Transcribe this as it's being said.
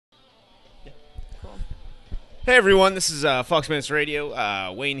Hey everyone, this is Fox Minutes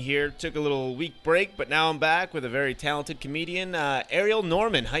Radio. Wayne here. Took a little week break, but now I'm back with a very talented comedian, Arielle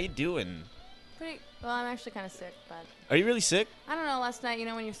Norman. How you doing? Pretty well. I'm actually kind of sick, but Are you really sick? I don't know. Last night,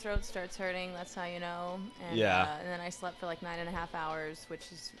 when your throat starts hurting, that's how you know. Yeah. And then I slept for like 9.5 hours,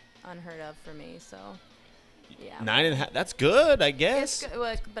 which is unheard of for me. So yeah, 9.5. That's good, I it's guess. good.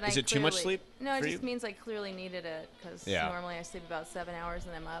 Well, but Is I it too much clearly sleep no. It for just you? means I clearly needed it because Yeah. normally I sleep about 7 hours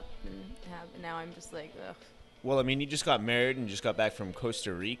and I'm up and now I'm just like ugh. Well, I mean, you just got married and just got back from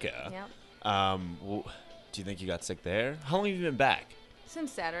Costa Rica. Yep. Do you think you got sick there? How long have you been back?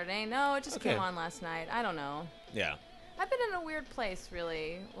 Since Saturday, no, it just Okay. came on last night. I don't know. Yeah. I've been in a weird place,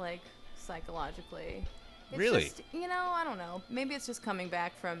 really, like psychologically. It's Really? just, I don't know. Maybe it's just coming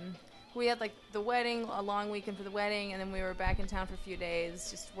back from. We had like the wedding, a long weekend for the wedding, and then we were back in town for a few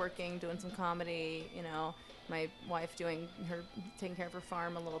days, just working, doing some comedy. My wife taking care of her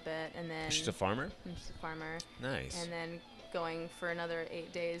farm a little bit, and then She's a farmer? she's a farmer, Nice. and then going for another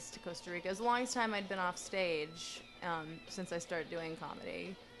 8 days to Costa Rica. It was the longest time I'd been off stage since I started doing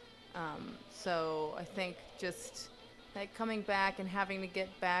comedy. So I think just like coming back and having to get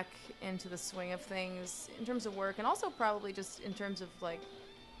back into the swing of things in terms of work, and also probably just in terms of like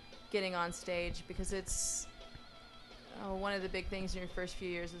getting on stage, because it's one of the big things in your first few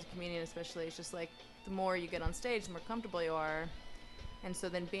years as a comedian, especially. It's just like the more you get on stage, the more comfortable you are. And so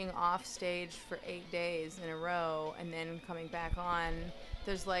then being off stage for 8 days in a row and then coming back on,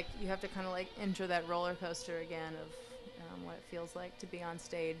 there's like, you have to kind of like enter that roller coaster again of what it feels like to be on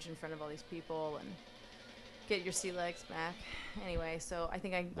stage in front of all these people and get your sea legs back. Anyway, so I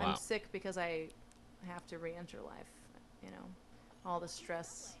think Wow. I'm sick because I have to re-enter life, all the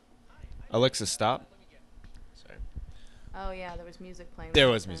stress. Alexa, stop. Sorry. Oh yeah, there was music playing. There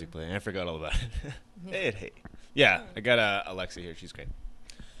the was whole music time. playing. I forgot all about it. Yeah. Hey. Yeah, I got Alexa here. She's great.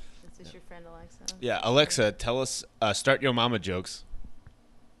 Is this your friend Alexa? Yeah, Alexa, tell us, start your mama jokes.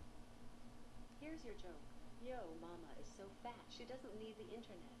 Here's your joke. Yo, mama is so fat she doesn't need the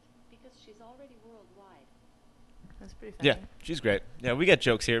internet because she's already worldwide. That's pretty funny. Yeah, she's great. Yeah, we got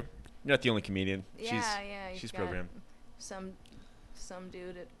jokes here. You're not the only comedian. Yeah, yeah. You've She's got programmed. Some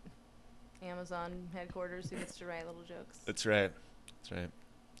dude at Amazon headquarters who gets to write little jokes. That's right. That's right.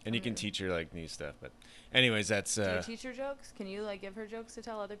 And you can teach her like new stuff. But, anyways, that's. Do you teach her jokes? Can you like give her jokes to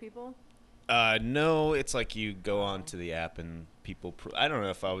tell other people? No, it's like you go on to the app and people. I don't know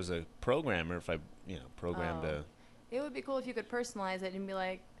if I was a programmer, if I programmed Oh. It would be cool if you could personalize it and be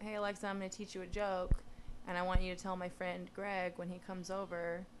like, "Hey Alexa, I'm going to teach you a joke, and I want you to tell my friend Greg when he comes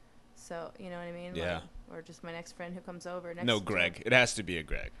over." So you know what I mean? Yeah. Like, or just my next friend who comes over. Next No, to- Greg. It has to be a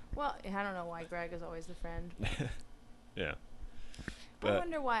Greg. Well, I don't know why Greg is always the friend. Yeah. I But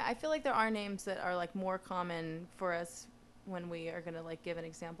wonder why. I feel like there are names that are like more common for us when we are going to like give an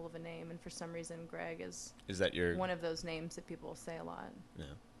example of a name, and for some reason Greg is is that your? one of those names that people say a lot. Yeah.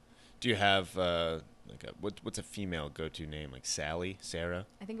 Do you have like what's a female go-to name, like Sally, Sarah?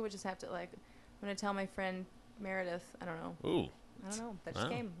 I think it would just have to like I'm going to tell my friend Meredith, I don't know. Ooh. I don't know. That Wow.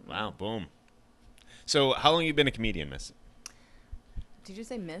 just came. Wow. Boom. So, how long you been a comedian, Miss? Did you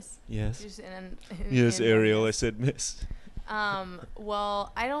say Miss? Yes. Did you say, Yes, in Ariel. I Miss? said Miss.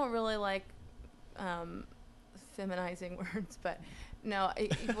 Well, I don't really like feminizing words, but no.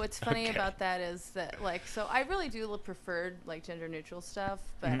 What's funny Okay. about that is that, like, so I really do prefer like gender neutral stuff,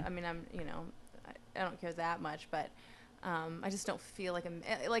 but Mhm. I mean, I don't care that much, but I just don't feel like and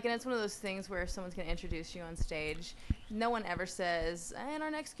it's one of those things where if someone's gonna introduce you on stage, no one ever says, and our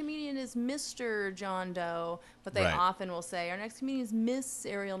next comedian is Mr. John Doe, but they Right. often will say, our next comedian is Miss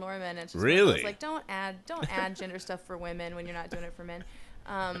Arielle Norman. And it's just one of Really? those, like, don't add gender stuff for women when you're not doing it for men.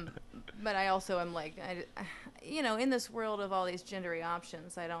 But I also am like, in this world of all these gendery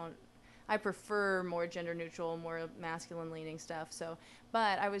options, I prefer more gender neutral, more masculine leaning stuff. So,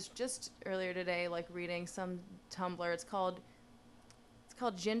 but I was just earlier today, like reading some Tumblr. It's called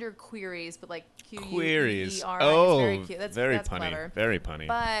Gender Queries, but like Queries. Queeri. Oh, It's very cute. That's punny. clever. Very punny.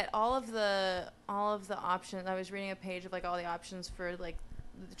 But all of the options, I was reading a page of like all the options for like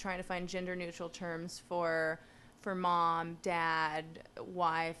trying to find gender neutral terms for mom, dad,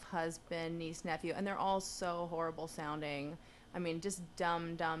 wife, husband, niece, nephew, and they're all so horrible sounding. I mean, just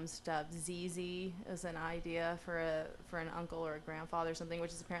dumb stuff. ZZ is an idea for an uncle or a grandfather or something,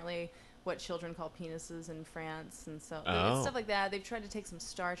 which is apparently what children call penises in France, and so Oh. stuff like that. They've tried to take some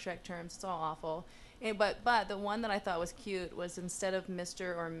Star Trek terms. It's all awful. But the one that I thought was cute was instead of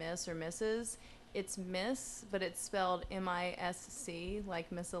Mr. or Miss or Mrs., it's Miss, but it's spelled MISC, like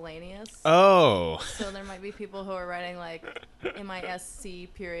miscellaneous. Oh. So there might be people who are writing like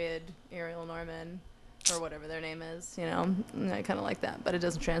MISC period Ariel Norman. or whatever their name is, you know. And I kind of like that, but it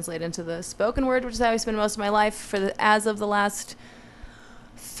doesn't translate into the spoken word, which is how I spend most of my life as of the last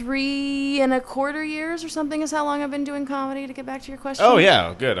 3.25 years or something is how long I've been doing comedy. To get back to your question. Oh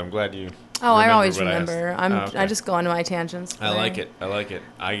yeah, good. I'm glad you. Oh, I always what remember. asked. I just go on my tangents. I like it.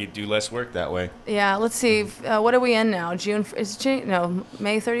 I do less work that way. Yeah, let's see. What are we in now? June? Is it June? No,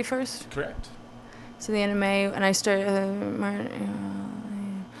 May 31st. Correct. So the end of May, and I started.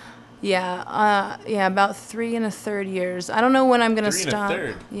 About 3 1/3 years. I don't know when I'm gonna 3 stop.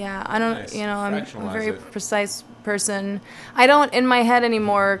 1/3. Yeah, I don't. Nice. You know, I'm a Fractionalize very it. precise person. I don't in my head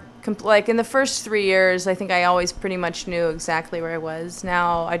anymore. Like in the first 3 years, I think I always pretty much knew exactly where I was.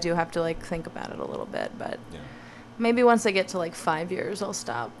 Now I do have to like think about it a little bit, but maybe once I get to like 5 years, I'll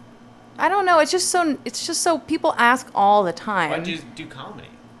stop. I don't know. It's just so people ask all the time. Why do you do comedy?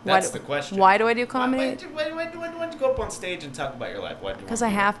 That's the question. Why do I do comedy? Why do you go up on stage and talk about your life? Because I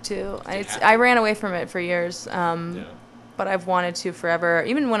have to. I ran away from it for years, but I've wanted to forever.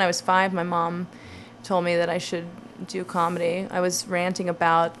 Even when I was 5, my mom told me that I should do comedy. I was ranting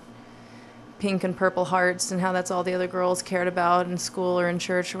about pink and purple hearts and how that's all the other girls cared about in school or in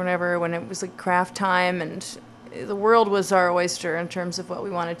church or whatever, when it was like craft time and the world was our oyster in terms of what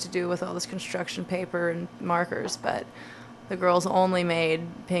we wanted to do with all this construction paper and markers, but the girls only made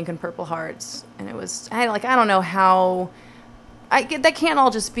pink and purple hearts, and it was I don't know how that can't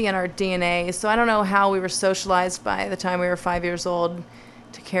all just be in our DNA. So I don't know how we were socialized by the time we were 5 years old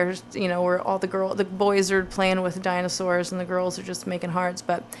to care, you know, where all the boys are playing with dinosaurs and the girls are just making hearts.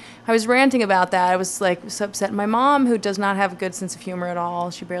 But I was ranting about that. I was like so upset. My mom, who does not have a good sense of humor at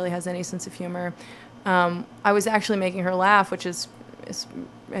all, she barely has any sense of humor. I was actually making her laugh, which is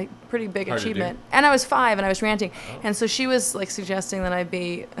a pretty big Hard achievement. And I was 5 and I was ranting. And so she was like suggesting that I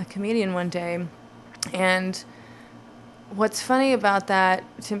be a comedian one day. And what's funny about that,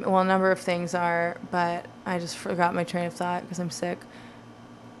 a number of things are, but I just forgot my train of thought because I'm sick.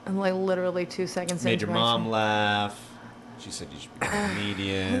 I'm like literally 2 seconds Made into your mom laugh. She said you should be a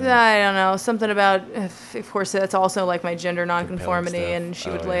comedian. I don't know. Something about, of course, that's also like my gender nonconformity, stuff. and she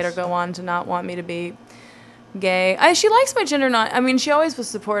would Oh, later yes. go on to not want me to be gay. She likes my gender non. I mean, she always was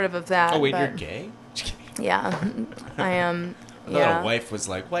supportive of that. Oh wait, but you're gay? Yeah, I am. I thought Yeah. a wife was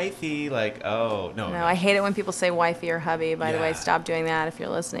like wifey, like oh no. No, I hate it when people say wifey or hubby. By the way, Yeah. stop doing that if you're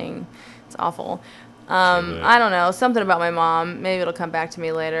listening. It's awful. True. I don't know. Something about my mom. Maybe it'll come back to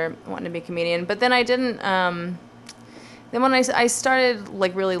me later, wanting to be a comedian. But then I didn't. Then when I started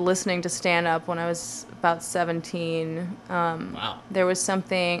like really listening to stand up when I was about 17. Wow. There was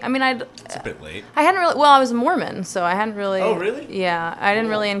something. I mean, It's a bit late. I hadn't really. Well, I was a Mormon, so I hadn't really. Oh, really? Yeah, I didn't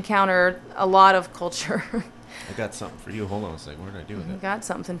really encounter a lot of culture. I got something for you. Hold on a second. What did I do with You it? got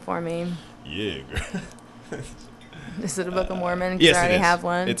something for me. Yeah, girl. Is it a Book of Mormon? 'Cause Yes, I already it is. have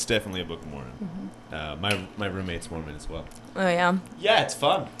one. It's definitely a Book of Mormon. My roommate's Mormon as well. Oh yeah. Yeah, it's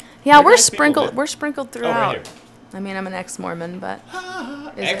fun. Yeah, They're we're nice people, sprinkled. man. We're sprinkled Oh, throughout. right here. I mean, I'm an ex-Mormon, but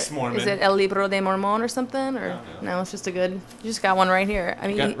Ex-Mormon. Is it El Libro de Mormon or something? Or no, it's just a good. You just got one right here. I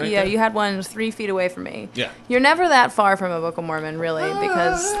mean, got it right yeah, there? you had one 3 feet away from me. Yeah. You're never that far from a Book of Mormon, really,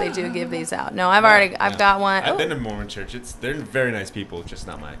 because they do give these out. No, I've got one. I've Oh. been to Mormon church. They're very nice people, just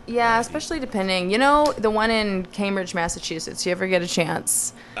not my. Yeah, especially depending. You know, the one in Cambridge, Massachusetts. You ever get a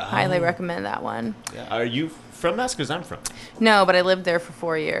chance? Highly recommend that one. Yeah. Are you from Mass? Because I'm from. No, but I lived there for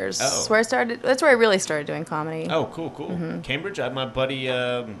 4 years. Oh. That's where I started. That's where I really started doing comedy. Oh, cool. Mm-hmm. Cambridge. I had my buddy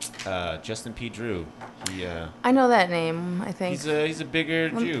Justin P. Drew. He I know that name. I think. he's a bigger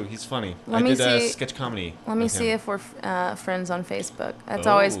Jew. He's funny. let I me did see- sketch comedy. Let me with see him. if we're friends on Facebook. That's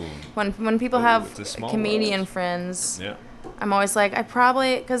Oh. always when people Oh, have it's a small comedian world. friends. Yeah. I'm always like, I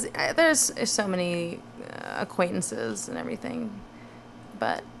probably because there's so many acquaintances and everything.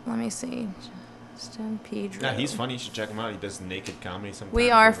 But let me see. Justin P. Drew. Yeah, he's funny. You should check him out. He does naked comedy sometimes. We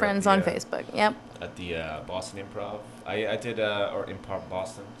are over at friends the, on Facebook. Yep. At the Boston Improv. I did or Improv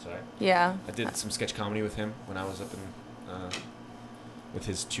Boston. Sorry. Yeah. I did some sketch comedy with him when I was up in with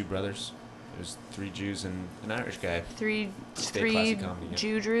his 2 brothers. There's 3 Jews and an Irish guy. Three classic comedy, yeah.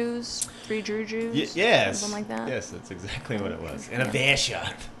 Jew Drews. 3 Drew Jews. Yes. Something like that. Yes, that's exactly what it was. And Yeah. a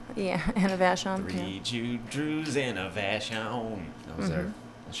Vashon. Yeah, and a Vashon. 3 Jew Drews and a Vashon. That was Mm-hmm.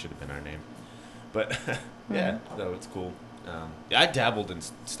 that should have been our name. But yeah, no, it's cool. I dabbled in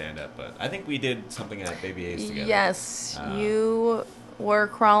stand up, but I think we did something at Baby A's together. Yes, you were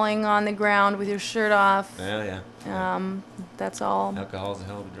crawling on the ground with your shirt off. Yeah. That's all. Alcohol's a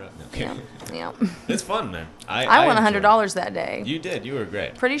hell of a drug. No, Yeah, okay. yeah. It's fun, man. I won enjoy it. $100 that day. You did. You were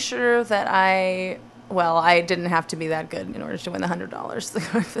great. Pretty sure that I well, I didn't have to be that good in order to win the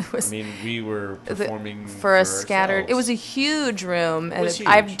 $100. I mean, we were performing for a scattered. It ourselves. was a huge room, and was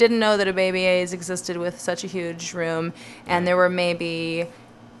I huge. didn't know that a Baby A's existed with such a huge room. And there were maybe,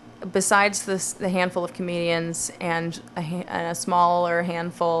 besides the handful of comedians and a smaller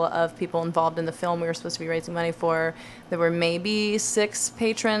handful of people involved in the film we were supposed to be raising money for, there were maybe 6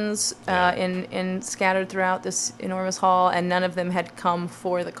 patrons in scattered throughout this enormous hall, and none of them had come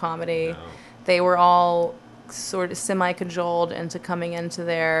for the comedy. No. They were all sort of semi-cajoled into coming into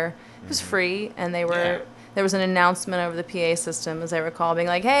there. It was free, and they were. Yeah. There was an announcement over the PA system, as I recall, being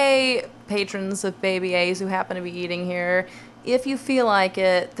like, "Hey, patrons of Baby A's who happen to be eating here, if you feel like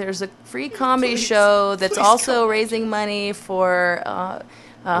it, there's a free comedy show that's also raising money for a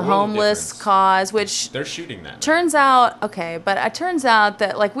homeless difference. cause," which They're shooting that. turns out, okay, but it turns out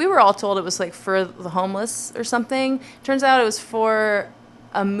that, like, we were all told it was, like, for the homeless or something. Turns out it was for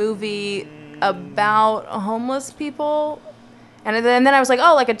a movie about homeless people. And then I was like,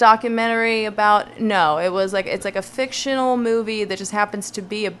 oh, like a documentary about, no, it's like a fictional movie that just happens to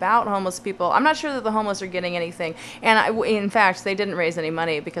be about homeless people. I'm not sure that the homeless are getting anything. And in fact, they didn't raise any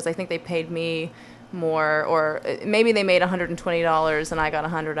money because I think they paid me more, or maybe they made $120 and I got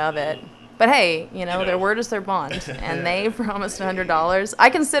 100 of it. But hey, their word is their bond, and they promised $100. I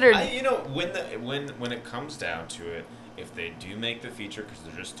considered. When it comes down to it, if they do make the feature, because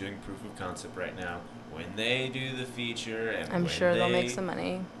they're just doing proof of concept right now, when they do the feature, and I'm sure they'll make some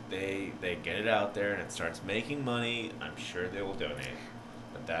money. They get it out there and it starts making money. I'm sure they will donate,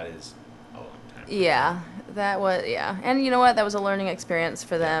 but that is a long time. And you know what? That was a learning experience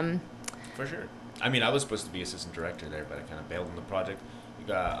for them. For sure. I mean, I was supposed to be assistant director there, but I kind of bailed on the project.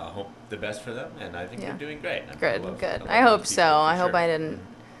 I hope the best for them, and I think they're doing great. Good. I hope so. I hope I didn't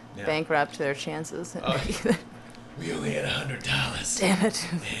Yeah. bankrupt their chances. We only had $100. Damn it.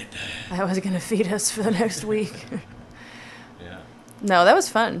 And, I was going to feed us for the next week. yeah. No, that was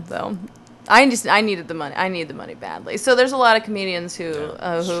fun, though. I needed the money. I need the money badly. So there's a lot of comedians who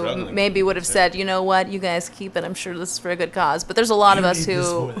maybe would have said, you know what, you guys keep it. I'm sure this is for a good cause. But there's a lot of us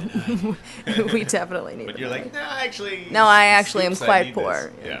who we definitely need. But the you're money. like, no, actually. No, I actually am oops, I quite need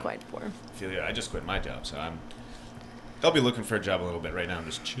poor. this. Yeah. I'm quite poor. I feel you. I just quit my job, so I'll be looking for a job a little bit right now. I'm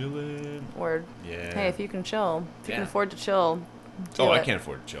just chilling. Or Yeah. hey, if you can chill, if you can Yeah. afford to chill. do I it. can't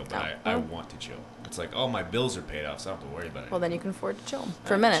afford to chill, but I want to chill. It's like, oh, my bills are paid off, so I don't have to worry about it. Well, then you can afford to chill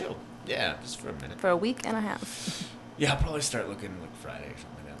for a I'll minute, chill. Yeah, just for a minute. for a week and a half. Yeah, I'll probably start looking like Friday or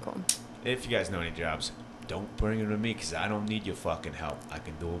something like that. Cool. If you guys know any jobs, don't bring them to me because I don't need your fucking help. I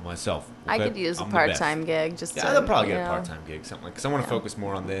can do it myself. I okay? could use a I'm the best. part-time gig just Yeah, to, I'll probably get you a know. part-time gig, something like. Because I want to focus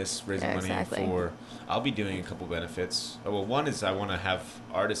more on this, raising Yeah, money exactly. for. I'll be doing a couple benefits. Oh, well, one is I want to have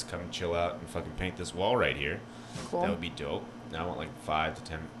artists come chill out and fucking paint this wall right here. Cool. That would be dope. And I want like 5 to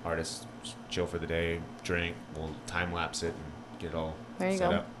 10 artists just chill for the day, drink. We'll time lapse it and get it all There you set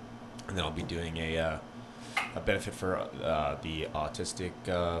go. up. And then I'll be doing a benefit for the Autistic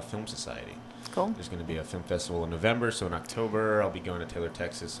Film Society. Cool. There's going to be a film festival in November, so in October I'll be going to Taylor,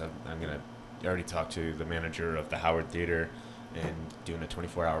 Texas. I'm going to already talk to the manager of the Howard Theater and doing a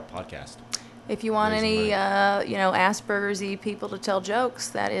 24-hour podcast. If you want Raising any, Asperger's-y people to tell jokes,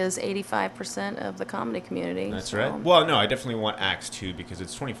 that is 85% of the comedy community. That's so. right. Well, no, I definitely want acts too because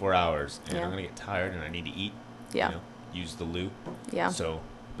it's 24 hours and Yeah. I'm going to get tired and I need to eat. Yeah. Use the loo. Yeah. So,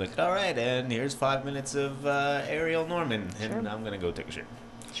 like, all right, and here's 5 minutes of Arielle Norman, and Sure. I'm going to go take a shit.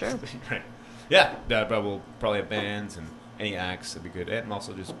 Sure. Right. Yeah, but we'll probably have bands and any acts that'd be good. And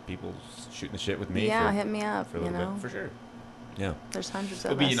also just people shooting the shit with me. Yeah, for, hit me up, for a you little know. bit. For sure. Yeah. There's hundreds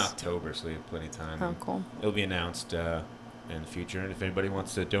It'll of be us. in October, so we have plenty of time. Oh, cool. It'll be announced in the future. And if anybody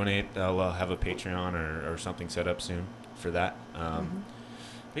wants to donate, I'll have a Patreon or something set up soon for that. But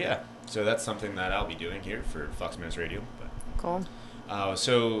yeah, so that's something that I'll be doing here for Fox Minutes Radio. But Cool.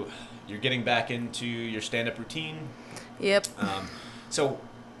 so you're getting back into your stand-up routine. Yep. So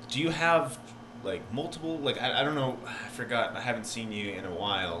do you have like multiple, like, I don't know, I forgot, I haven't seen you in a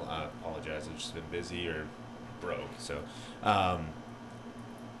while. I apologize, I've just been busy or broke. So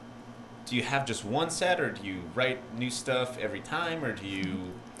do you have just one set, or do you write new stuff every time, or do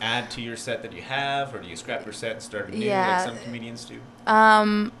you add to your set that you have, or do you scrap your set and start anew Yeah. like some comedians do?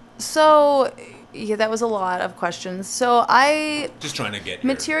 So, yeah, that was a lot of questions. So Just trying to get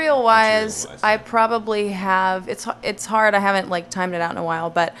material-wise, I probably have, it's hard, I haven't like timed it out in a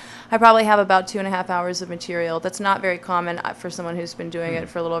while, but I probably have about 2.5 hours of material. That's not very common for someone who's been doing it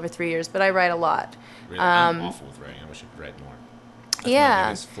for a little over 3 years, but I write a lot. Really, I'm awful with writing. I wish I could write more. That's my Yeah.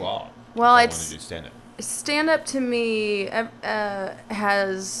 biggest flaw. Well, if I it's- want to do stand-up. Stand-up to me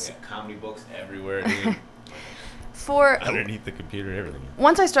has... Yeah, comedy books everywhere, dude. underneath the computer, everything.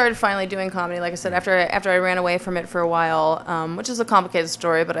 Once I started finally doing comedy, like I said, after I ran away from it for a while, which is a complicated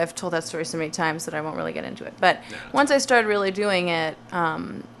story, but I've told that story so many times that I won't really get into it. But once I started really doing it,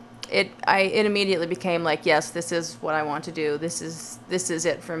 it immediately became like, yes, this is what I want to do. This is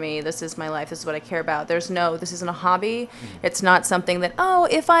it for me. This is my life. This is what I care about. This isn't a hobby. It's not something that,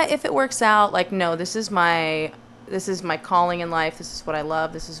 if it works out, like, no, this is my calling in life. This is what I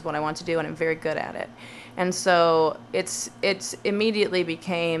love. This is what I want to do, and I'm very good at it. And so it's immediately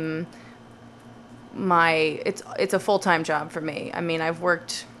became it's a full-time job for me. I mean, I've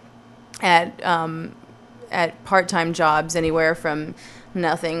worked at part-time jobs anywhere from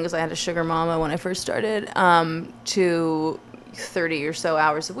nothing, because I had a sugar mama when I first started, to 30 or so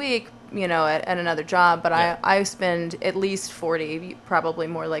hours a week, at another job. But I spend at least 40, probably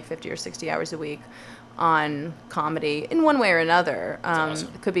more like 50 or 60 hours a week on comedy in one way or another. Awesome.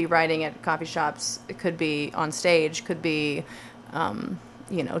 It could be writing at coffee shops. It could be on stage. Could be,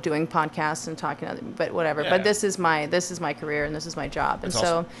 doing podcasts and talking to other, but whatever. Yeah. But this is my career, and this is my job. That's and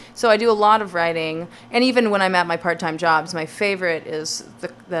awesome. so I do a lot of writing. And even when I'm at my part-time jobs, my favorite is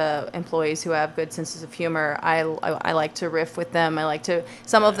the employees who have good senses of humor. I like to riff with them.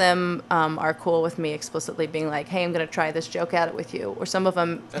 Some of them are cool with me explicitly being like, hey, I'm going to try this joke at it with you. Or some of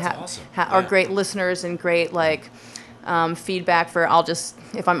them That's awesome. are great listeners and great, feedback for,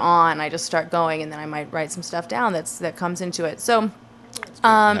 if I'm on, I just start going, and then I might write some stuff down that comes into it. So,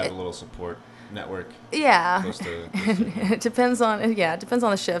 Have a little support network. yeah, Close to it depends on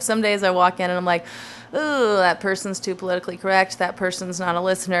the shift. Some days I walk in and I'm like, ooh, that person's too politically correct. That person's not a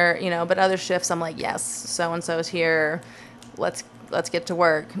listener, But other shifts I'm like, yes, so and so's here. Let's get to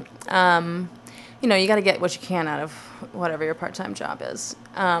work. You got to get what you can out of whatever your part-time job is.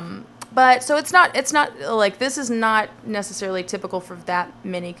 But so it's not like, this is not necessarily typical for that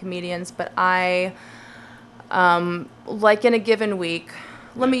many comedians, but I, like in a given week,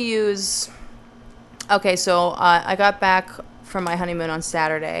 let me use, okay, so I got back from my honeymoon on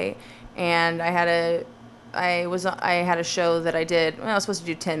Saturday, and I had a show that I did. Well, I was supposed to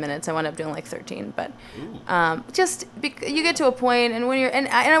do 10 minutes. I wound up doing like 13. But you get to a point, and when you're and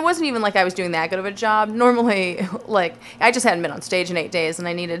I wasn't even like I was doing that good of a job. Normally, like, I just hadn't been on stage in 8 days, and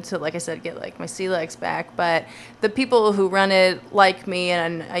I needed to, like I said, get like my sea legs back. But the people who run it like me,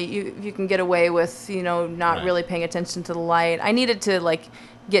 and you can get away with not really paying attention to the light. I needed to like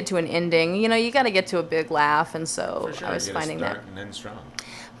get to an ending. You got to get to a big laugh, and so For sure, I was finding that. And then strong.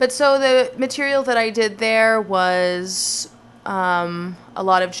 But so the material that I did there was a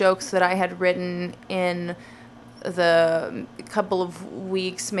lot of jokes that I had written in the couple of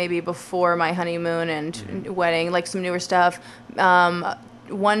weeks maybe before my honeymoon and wedding, like some newer stuff.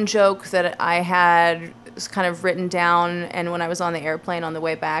 One joke that I had was kind of written down, and when I was on the airplane on the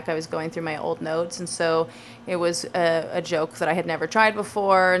way back, I was going through my old notes, and so it was a joke that I had never tried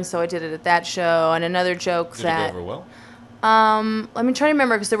before, and so I did it at that show. And another joke Did it go over well? Let me try to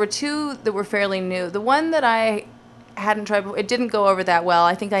remember, because there were two that were fairly new. The one that I hadn't tried before, it didn't go over that well.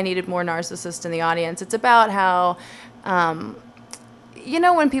 I think I needed more narcissist in the audience. It's about how,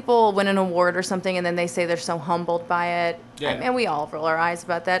 when people win an award or something and then they say they're so humbled by it. Yeah. And we all roll our eyes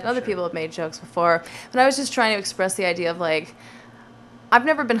about that. Other people have made jokes before. But I was just trying to express the idea of, like, I've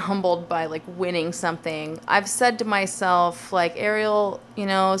never been humbled by, like, winning something. I've said to myself, like, Arielle,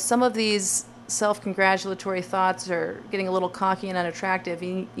 some of these self-congratulatory thoughts are getting a little cocky and unattractive.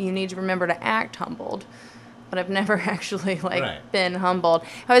 You need to remember to act humbled. But I've never actually been humbled.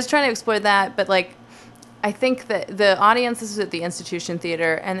 I was trying to explore that, but I think that the audience, this is at the Institution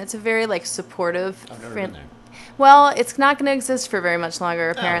Theater, and it's a very supportive. I've never been there. Well, it's not going to exist for very much longer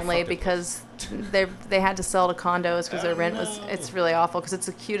apparently, fuck it. because they had to sell to condos because their rent was. It's really awful because it's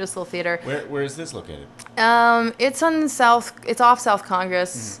the cutest little theater. Where is this located? It's on South. It's off South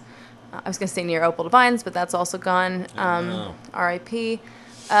Congress. I was going to say near Opal Divines, but that's also gone. R.I.P.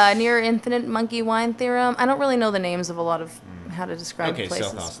 Near Infinite Monkey Wine Theorem. I don't really know the names of a lot of how to describe places.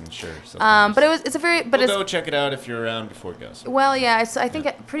 South Austin, sure. But it's a very. But go check it out if you're around before it goes. Well, yeah. I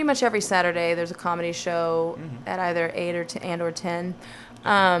think pretty much every Saturday there's a comedy show at either 8 or 10.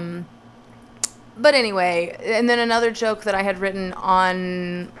 But anyway, and then another joke that I had written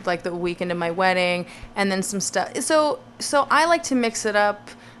on the weekend of my wedding, and then some stuff. So I like to mix it up.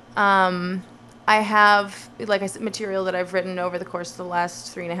 I have, like I said, material that I've written over the course of the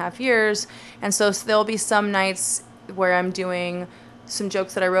last 3.5 years, and so there'll be some nights where I'm doing some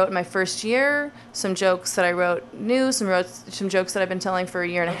jokes that I wrote in my first year, some jokes that I wrote new, some jokes that I've been telling for a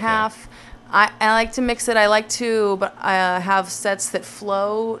year and a half. I like to mix it. I like to have sets that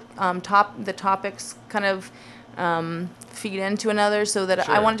flow. The topics kind of feed into another, so that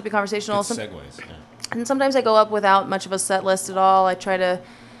I want it to be conversational. Good segues. Yeah. And sometimes I go up without much of a set list at all. I try to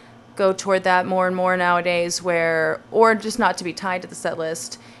go toward that more and more nowadays or just not to be tied to the set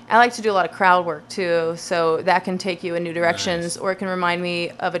list. I like to do a lot of crowd work too, so that can take you in new directions, Nice. or it can remind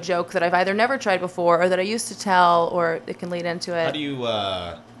me of a joke that I've either never tried before or that I used to tell, or it can lead into it. How do you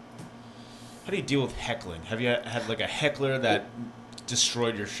deal with heckling? Have you had like a heckler that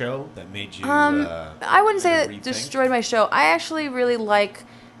destroyed your show, that made you I wouldn't say had it to rethink? destroyed my show. I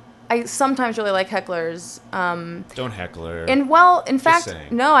sometimes really like hecklers. Don't heckle her. And well, in fact,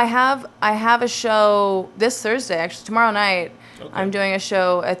 saying. no, I have a show this Thursday, actually tomorrow night. Okay. I'm doing a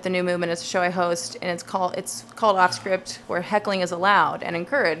show at the New Movement. It's a show I host, and it's called Off Script, where heckling is allowed and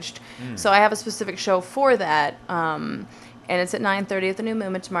encouraged. So I have a specific show for that. And it's at 9:30 at the New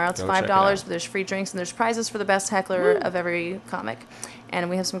Movement tomorrow. It's Go check it $5, out. but there's free drinks and there's prizes for the best heckler of every comic, and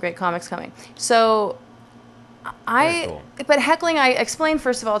we have some great comics coming. So Very cool. but heckling, I explain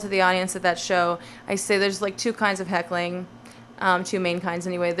first of all to the audience at that show. I say there's like two kinds of heckling, two main kinds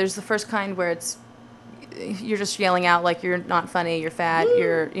anyway. There's the first kind where you're just yelling out like you're not funny, you're fat,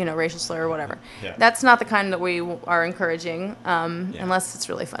 you're racial slur or whatever. Yeah. That's not the kind that we are encouraging, unless it's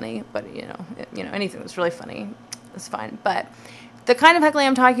really funny. But anything that's really funny is fine. But the kind of heckling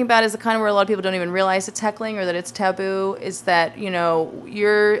I'm talking about is the kind where a lot of people don't even realize it's heckling or that it's taboo. Is that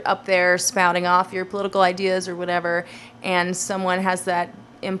you're up there spouting off your political ideas or whatever, and someone has that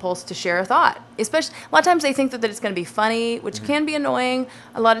impulse to share a thought. Especially a lot of times they think that it's going to be funny, which can be annoying.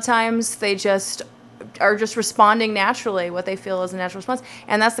 A lot of times they just are just responding naturally, what they feel is a natural response,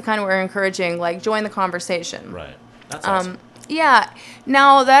 and that's the kind we're encouraging. Like, join the conversation. Right. That's awesome. Yeah.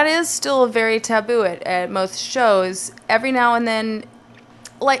 Now, that is still very taboo at most shows. Every now and then,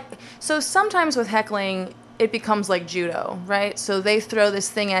 so sometimes with heckling, it becomes like judo, right? So they throw this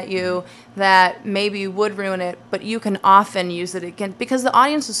thing at you that maybe would ruin it, but you can often use it again because the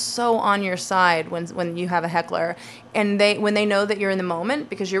audience is so on your side when you have a heckler, and when they know that you're in the moment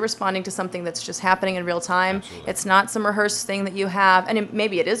because you're responding to something that's just happening in real time. Absolutely. It's not some rehearsed thing that you have, and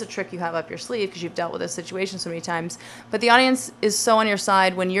maybe it is a trick you have up your sleeve because you've dealt with this situation so many times. But the audience is so on your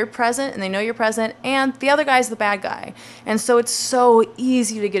side when you're present, and they know you're present, and the other guy's the bad guy, and so it's so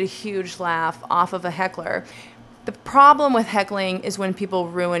easy to get a huge laugh off of a heckler. The problem with heckling is when people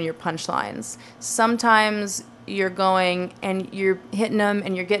ruin your punchlines. Sometimes you're going and you're hitting them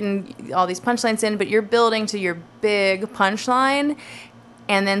and you're getting all these punchlines in, but you're building to your big punchline,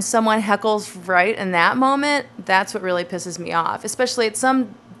 and then someone heckles right in that moment. That's what really pisses me off, especially it's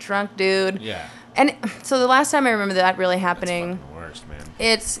some drunk dude. Yeah. And so the last time I remember that really happening, That's fucking the worst, man.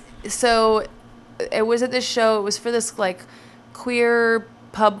 it was at this show. It was for this like queer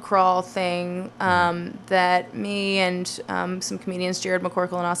pub crawl thing that me and some comedians, Jared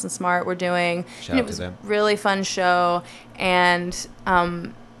McCorkle and Austin Smart, were doing. Shout And out it was to them. a really fun show. And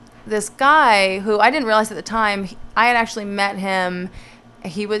this guy who I didn't realize at the time, I had actually met him.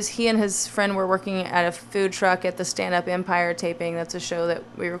 He and his friend were working at a food truck at the Stand Up Empire taping. That's a show that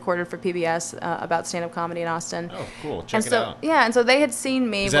we recorded for PBS about stand-up comedy in Austin. Oh, cool. Check And it out. Yeah, and so they had seen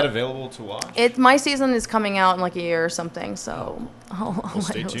me. Is that available to watch? My season is coming out in like a year or something, so I'll Well, let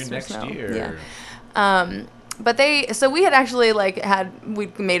stay the tuned listeners next know. year. Yeah. But we had actually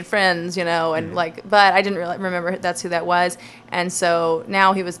we made friends, and but I didn't really remember that's who that was. And so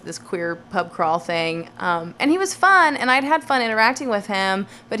now he was this queer pub crawl thing. And he was fun, and I'd had fun interacting with him,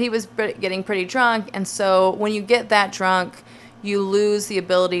 but he was getting pretty drunk. And so when you get that drunk, you lose the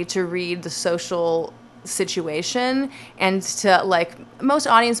ability to read the social situation, and to most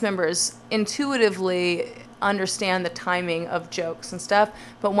audience members intuitively understand the timing of jokes and stuff,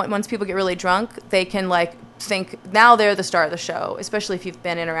 but once people get really drunk, they can think now they're the star of the show, especially if you've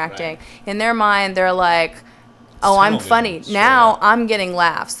been interacting. Right. In their mind, they're like, oh, I'm Tunnel funny. vision, Now straight up. I'm getting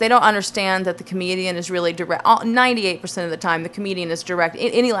laughs. They don't understand that the comedian is really direct. 98% of the time, the comedian is direct.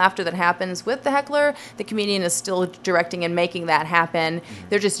 Any laughter that happens with the heckler, the comedian is still directing and making that happen. Mm-hmm.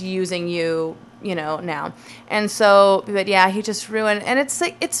 They're just using you, now. And so, but yeah, he just ruined. And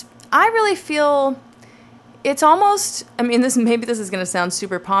I really feel it's almost, this is going to sound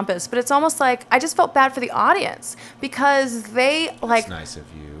super pompous, but it's almost like I just felt bad for the audience because they That's nice of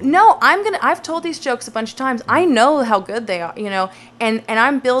you. No, I've told these jokes a bunch of times. I know how good they are, and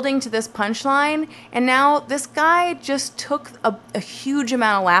I'm building to this punchline, and now this guy just took a huge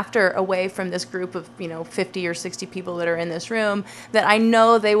amount of laughter away from this group of, 50 or 60 people that are in this room that I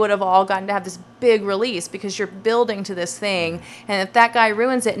know they would have all gotten to have this big release because you're building to this thing. And if that guy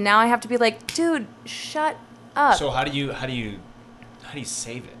ruins it, now I have to be like, dude, shut up. So how do you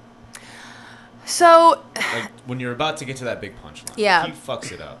save it? So When you're about to get to that big punchline, Yeah. if he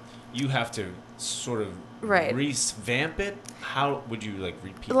fucks it up, you have to sort of Right. revamp it, how would you like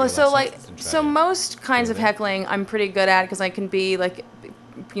repeat your Well, so lessons and try so to most kinds do of that? heckling I'm pretty good at because I can be like,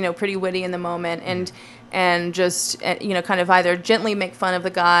 pretty witty in the moment and just kind of either gently make fun of the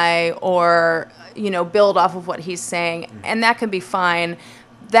guy or build off of what he's saying, and that can be fine.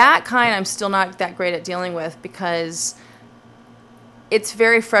 That kind I'm still not that great at dealing with because it's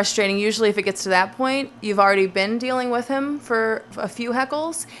very frustrating. Usually, if it gets to that point, you've already been dealing with him for a few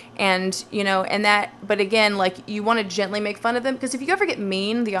heckles, and But again, like you want to gently make fun of them because if you ever get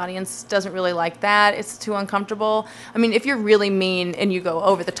mean, the audience doesn't really like that. It's too uncomfortable. I mean, if you're really mean and you go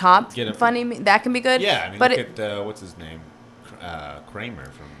over the top, Get him- funny, that can be good. Yeah, I mean, but look at what's his name, Kramer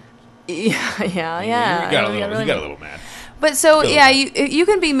from. yeah. He got a little mad. But so Feel yeah, that. you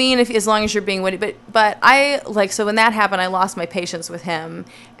can be mean as long as you're being witty. But I like so when that happened, I lost my patience with him.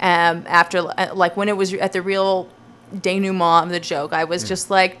 After like when it was at the real denouement of the joke, I was just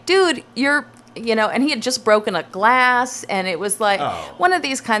like, dude, you're and he had just broken a glass, and it was like one of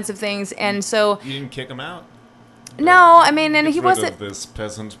these kinds of things. And so You didn't kick him out. no, I mean, and Get he rid wasn't. of this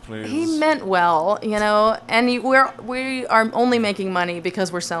peasant, please. He meant well, and we are only making money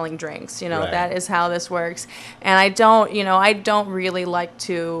because we're selling drinks. Right. That is how this works. And I don't really like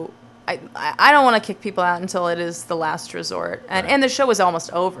to. I don't want to kick people out until it is the last resort. And the show was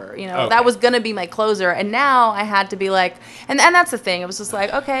almost over. Okay. That was going to be my closer. And now I had to be like, and that's the thing. It was just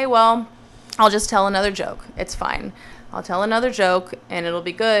like, okay, well, I'll just tell another joke. It's fine. I'll tell another joke and it'll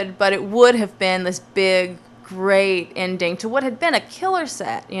be good. But it would have been this big, great ending to what had been a killer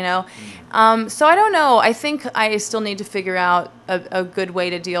set, So I don't know. I think I still need to figure out a good way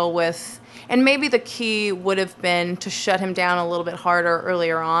to deal with. And maybe the key would have been to shut him down a little bit harder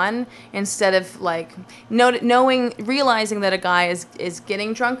earlier on instead of like realizing that a guy is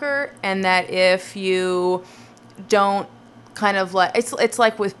getting drunker and that if you don't kind of like it's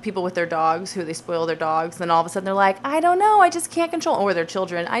like with people with their dogs who they spoil their dogs, then all of a sudden they're like, I don't know, I just can't control, or their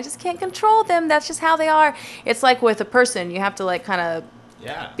children, I just can't control them, that's just how they are. It's like with a person, you have to like kind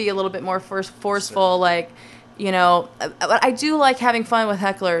of be a little bit more forceful, like I do like having fun with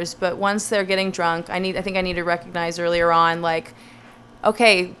hecklers, but once they're getting drunk, I think I need to recognize earlier on, like,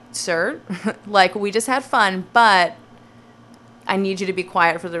 okay, sir, like we just had fun, but I need you to be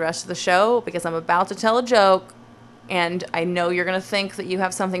quiet for the rest of the show because I'm about to tell a joke. And I know you're going to think that you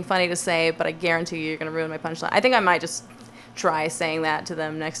have something funny to say, but I guarantee you're going to ruin my punchline. I think I might just try saying that to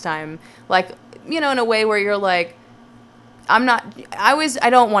them next time. Like, in a way where you're like, I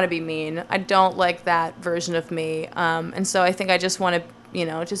don't want to be mean. I don't like that version of me. And so I think I just want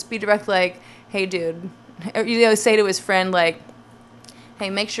to, just be direct, like, hey, dude. Or, say to his friend, like, hey,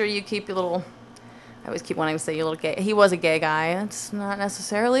 make sure you keep your little... I always keep wanting to say you little gay. He was a gay guy. It's not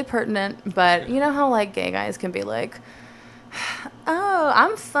necessarily pertinent, but you know how like gay guys can be like, oh,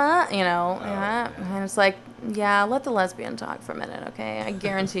 I'm fun, and it's like, yeah, let the lesbian talk for a minute, okay? I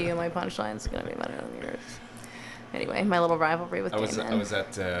guarantee you my punchline's going to be better than yours. Anyway, my little rivalry with gay men. I was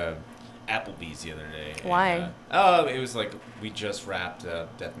at Applebee's the other day. Why? It was like we just wrapped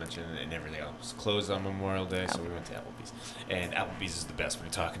Death Mention and everything else was closed on Memorial Day, so we went to Applebee's. And Applebee's is the best. What are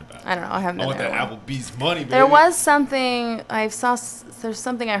you talking about? I don't know. I haven't been want there. that Applebee's money, baby. There was something there's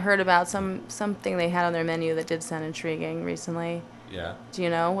something I heard about, something they had on their menu that did sound intriguing recently. Yeah. Do you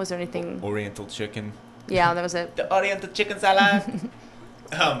know? Was there anything? Oriental chicken. Yeah, that was it. The Oriental chicken salad.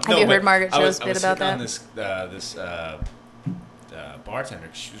 Have you heard Margaret Cho's bit about that? I was on this bartender.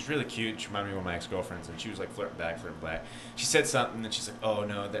 She was really cute. She reminded me of one of my ex-girlfriends, and she was like flirting back. She said something, and she's like, "Oh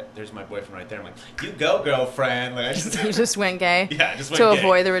no, there's my boyfriend right there." I'm like, "You go, girlfriend." Like, you just went gay. Yeah, I just went to gay.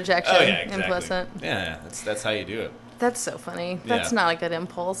 avoid the rejection. Oh yeah, exactly. Implicit. Yeah, that's how you do it. That's so funny. That's Yeah. not a good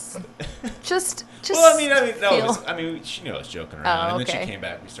impulse. Just. Well, she knew I was joking around, and then okay. she came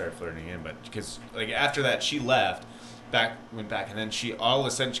back. We started flirting again, but because like after that, she left. Went back, and then she all of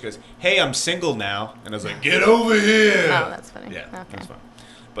a sudden she goes, "Hey, I'm single now," and I was like, "Get over here!" Oh, that's funny. Yeah, okay. it was fun.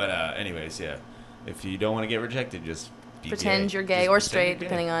 But anyways, yeah, if you don't want to get rejected, just pretend gay. you're gay Just or pretend straight, you're gay.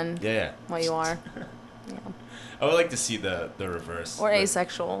 depending on what you are. Yeah. I would like to see the reverse. Or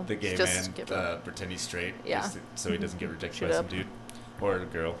asexual. The gay just man pretend he's straight, Yeah. so he doesn't get rejected Shoot by up. some dude or a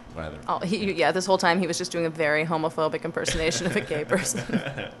girl, either. Oh, this whole time he was just doing a very homophobic impersonation of a gay person.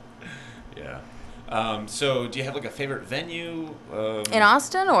 Yeah. So, do you have like a favorite venue? In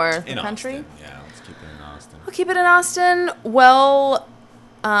Austin or the in country? Austin. Yeah, let's keep it in Austin. We'll keep it in Austin. Well,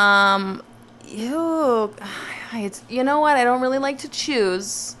 you know what? I don't really like to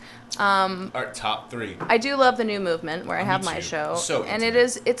choose. Our top 3. I do love the New Movement where I Me have my too. show, So and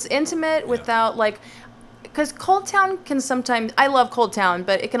intimate. it's intimate without like, because Cold Town can sometimes. I love Cold Town,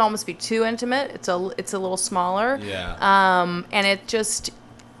 but it can almost be too intimate. It's a little smaller. Yeah. And it just.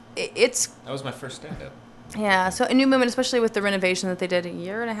 it's That was my first stand-up. yeah. So a New Movement, especially with the renovation that they did a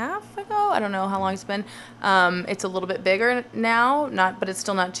year and a half ago. I don't know how long it's been. It's a little bit bigger now, but it's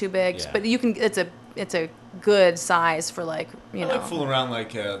still not too big. Yeah. But you can. It's a good size for like I like fooling around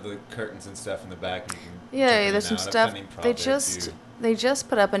like the curtains and stuff in the back. You can jump in there's some and out. I've stuff. done improv They there, just too. they just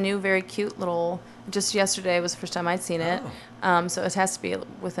put up a new, very cute little. Just yesterday was the first time I'd seen it. So it has to be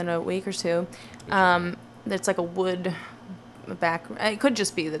within a week or two. It's like a wood back. It could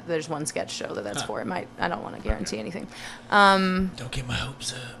just be that there's one sketch show that's for it. Might I don't want to guarantee anything. Don't get my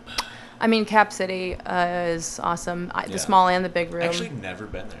hopes up. I mean, Cap City is awesome. The small and the big room. Actually, never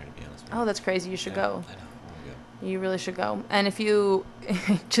been there, to be honest with you. Oh, that's crazy. You should go. I know. You really should go. And if you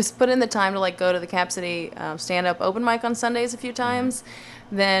just put in the time to like go to the Cap City stand-up open mic on Sundays a few times,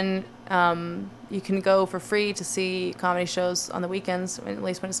 then you can go for free to see comedy shows on the weekends, at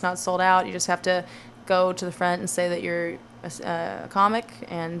least when it's not sold out. You just have to go to the front and say that you're a comic,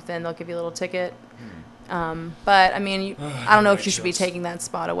 and then they'll give you a little ticket. But I mean, I don't know if you should be taking that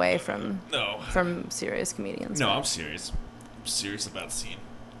spot away from serious comedians. No, I'm serious. I'm serious about seeing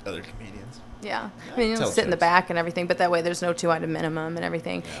other comedians. Yeah, I mean, you'll sit in the back and everything, but that way there's no 2-item minimum and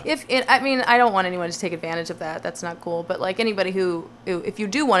everything. Yeah. I don't want anyone to take advantage of that. That's not cool. But like anybody who if you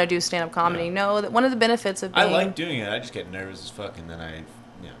do want to do stand-up comedy, know that one of the benefits of being... I like doing it. I just get nervous as fuck, and then I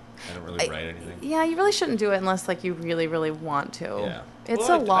don't really write anything. Yeah, you really shouldn't do it unless like you really, really want to. Yeah, it's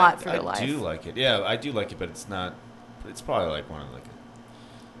a lot for your life. I do like it. Yeah, I do like it, but it's not. It's probably like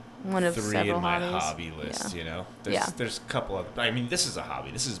one of 3 in my hobby list, you know. There's a couple of. I mean, this is a hobby.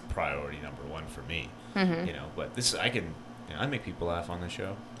 This is priority number 1 for me. Mm-hmm. You know, but I make people laugh on the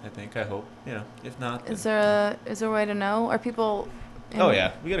show. I hope. You know, if not, is there a way to know? Are people? Oh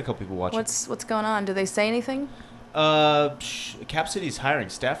yeah, we got a couple people watching. What's going on? Do they say anything? Cap City's hiring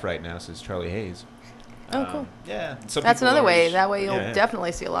staff right now, says Charlie Hayes. Oh, cool. Yeah, that's another way. That way you'll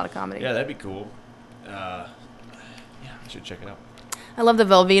definitely see a lot of comedy. Yeah, that'd be cool. I should check it out. I love the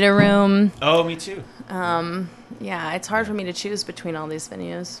Velveeta Room. Oh, me too. Yeah, it's hard for me to choose between all these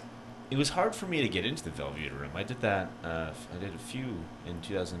venues. It was hard for me to get into the Velveeta Room. I did that. I did a few in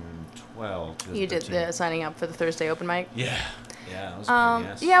 2012. You did the signing up for the Thursday open mic? Yeah. Yeah, that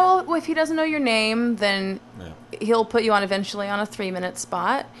was yeah, well, if he doesn't know your name, then he'll put you on eventually on a 3-minute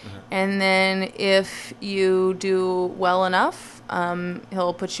spot. And then if you do well enough,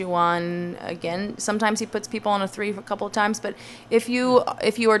 he'll put you on again. Sometimes he puts people on a 3 a couple of times. But if you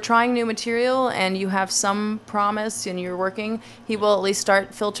are trying new material and you have some promise and you're working, he will at least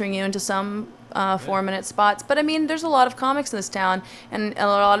start filtering you into some 4-minute spots. But I mean, there's a lot of comics in this town, and a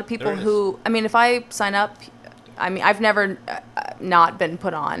lot of people who, I mean, if I sign up, I mean, I've never not been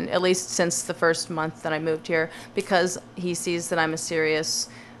put on, at least since the first month that I moved here, because he sees that I'm a serious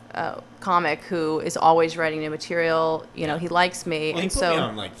comic who is always writing new material. You know, he likes me. Well, and he put me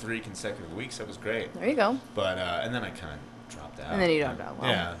on like 3 consecutive weeks. That was great. There you go. But and then I kind of dropped out. And then you dropped out.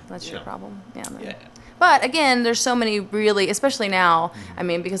 Well, that's your problem. Yeah. Yeah. But again, there's so many really, especially now, I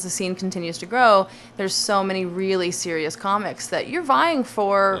mean, because the scene continues to grow, there's so many really serious comics that you're vying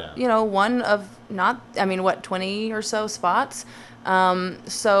for, you know, one of 20 or so spots.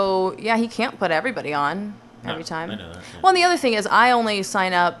 So, yeah, he can't put everybody on every time. I know that. Yeah. Well, and the other thing is I only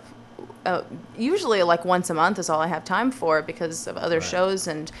sign up usually like once a month is all I have time for because of other shows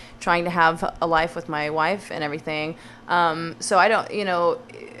and trying to have a life with my wife and everything. So I don't, you know,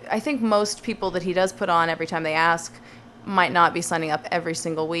 I think most people that he does put on every time they ask might not be signing up every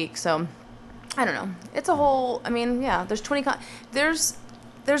single week. So I don't know. It's a whole, I mean, yeah, there's 20, there's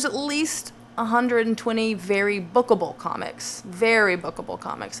at least 120 very bookable comics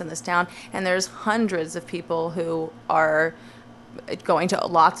in this town. And there's hundreds of people who are going to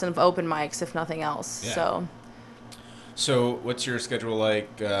lots of open mics, if nothing else. Yeah. So what's your schedule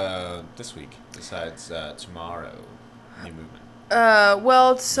like this week besides tomorrow, New Movement?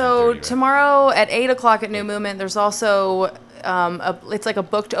 Well, so tomorrow at 8 o'clock at New Movement, there's also it's like a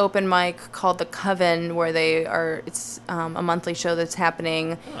booked open mic called The Coven, where it's a monthly show that's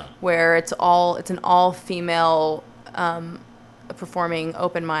happening where it's an all-female performing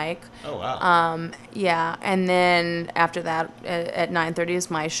open mic. Oh, wow. Yeah, and then after that at 9:30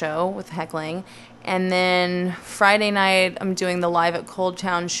 is my show with heckling. And then Friday night, I'm doing the Live at Cold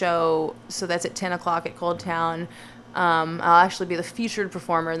Town show, so that's at 10 o'clock at Cold Town. I'll actually be the featured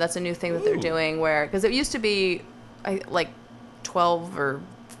performer. That's a new thing that they're doing because it used to be like 12 or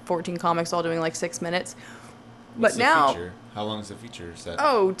 14 comics all doing like 6 minutes. What's but now, feature? How long is the feature set?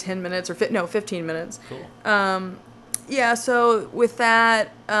 10 minutes or 15 minutes. Cool. Yeah, so with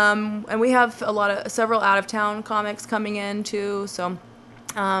that, and we have several out-of-town comics coming in too, so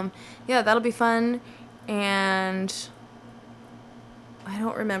yeah, that'll be fun. And I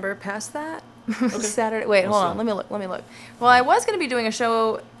don't remember past that. Okay. Saturday. Wait, Well, hold so- on. Let me look. Well, I was going to be doing a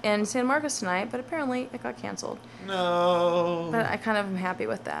show in San Marcos tonight, but apparently it got canceled. No. But I kind of am happy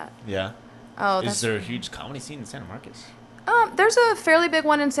with that. Yeah. Oh, Is that's there a huge comedy scene in Santa Marcos? There's a fairly big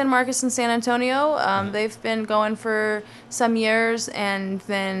one in San Marcos and San Antonio. They've been going for some years, and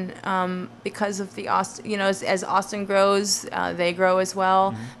then because of the Austin, as Austin grows, they grow as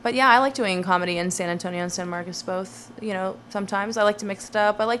well. But yeah, I like doing comedy in San Antonio and San Marcos both. Sometimes I like to mix it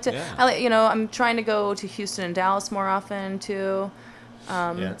up. I like to, Yeah. I'm trying to go to Houston and Dallas more often too.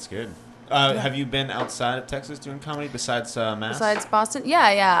 Yeah, that's good. Have you been outside of Texas doing comedy besides Mass? Besides Boston?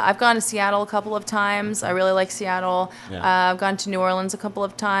 Yeah. I've gone to Seattle a couple of times. I really like Seattle. Yeah. I've gone to New Orleans a couple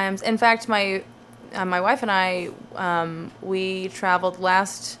of times. In fact, my wife and I, we traveled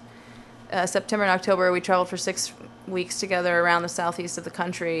last September and October. We traveled for 6 weeks together around the southeast of the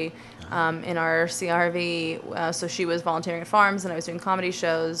country in our CRV. So she was volunteering at farms, and I was doing comedy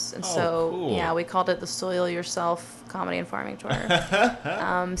shows. And cool. yeah, we called it the Soil Yourself Comedy and Farming Tour.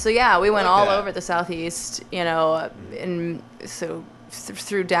 So yeah, we went all over the southeast, and so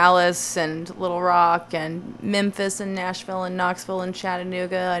through Dallas and Little Rock and Memphis and Nashville and Knoxville and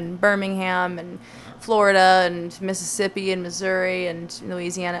Chattanooga and Birmingham and Florida and Mississippi and Missouri and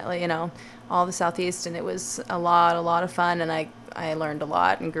Louisiana, all the southeast, and it was a lot of fun, and I learned a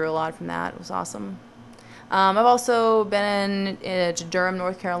lot and grew a lot from that. It was awesome. I've also been to Durham,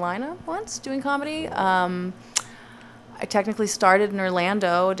 North Carolina once doing comedy. I technically started in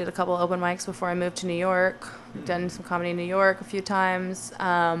Orlando, did a couple open mics before I moved to New York. Done some comedy in New York a few times. Is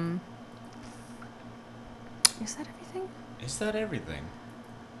that everything? Is that everything?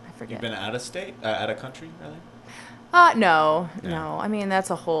 I forget. You've been out of state, out of country, really? No. Yeah. I mean, that's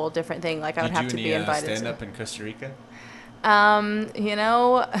a whole different thing. Like, I would have to be invited. Stand up in Costa Rica? I'm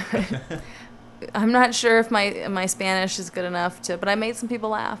not sure if my Spanish is good enough but I made some people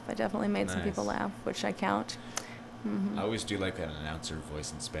laugh. I definitely made some Nice. people laugh, which I count. I always do like an announcer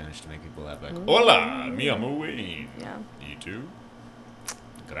voice in Spanish to make people laugh. Like, hola, mi amo Wayne. Yeah. You too?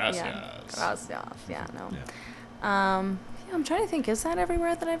 Gracias. Yeah. Gracias. Yeah, no. Yeah. I'm trying to think. Is that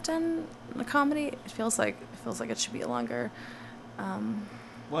everywhere that I've done a comedy? It feels like it should be a longer.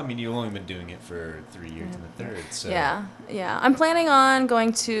 Well, I mean, you've only been doing it for 3 years and a third, so... Yeah. I'm planning on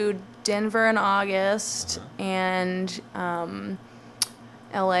going to Denver in August and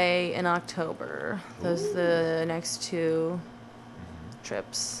LA in October. Those are the next two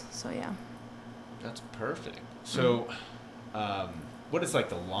trips. So, yeah. That's perfect. So, what is, like,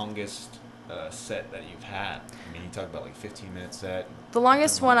 the longest set that you've had? I mean, you talk about, like, 15-minute set. The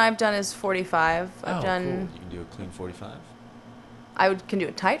longest one I've done is 45. I've done... Cool. You can do a clean 45? can do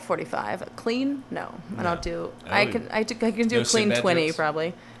a tight 45. A clean? No. I don't do... Oh, I can do no a clean Sinbad 20, jokes?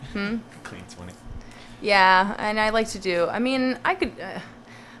 probably. Clean 20. Yeah, and I like to do... I mean,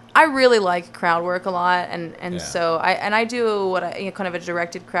 I really like crowd work a lot, and so I do what kind of a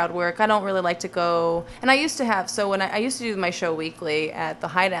directed crowd work. I don't really like to go... And I used to have... So when I used to do my show weekly at the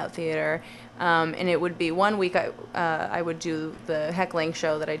Hideout Theater, and it would be 1 week I would do the heckling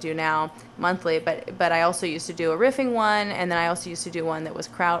show that I do now monthly, but I also used to do a riffing one, and then I also used to do one that was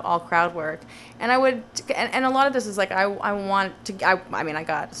all crowd work. And I would, and a lot of this is like I mean, I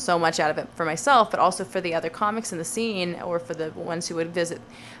got so much out of it for myself, but also for the other comics in the scene or for the ones who would visit.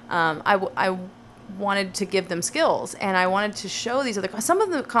 I wanted to give them skills, and I wanted to show these some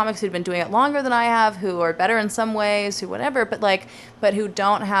of the comics who'd been doing it longer than I have, who are better in some ways, who whatever, but who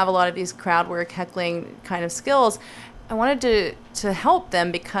don't have a lot of these crowd work, heckling kind of skills. I wanted to help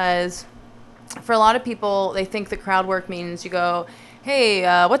them because for a lot of people, they think the crowd work means you go, hey,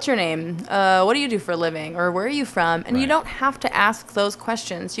 what's your name? What do you do for a living? Or where are you from? And you don't have to ask those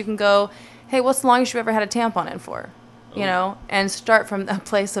questions. You can go, hey, what's the longest you've ever had a tampon in for? And start from a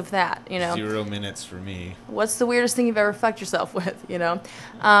place of that, 0 minutes for me. What's the weirdest thing you've ever fucked yourself with,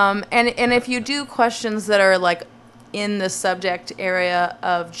 And if you do questions that are like in the subject area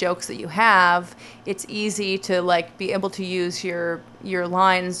of jokes that you have, it's easy to like be able to use your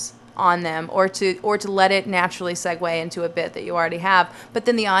lines on them or to let it naturally segue into a bit that you already have, but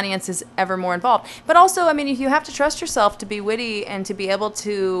then the audience is ever more involved. But also, I mean, if you have to trust yourself to be witty and to be able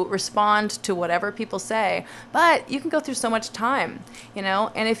to respond to whatever people say, but you can go through so much time,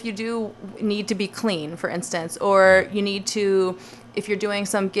 and if you do need to be clean, for instance, or you need to, if you're doing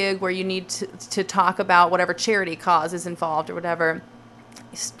some gig where you need to talk about whatever charity cause is involved or whatever,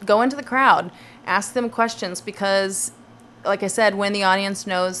 go into the crowd, ask them questions, because like I said, when the audience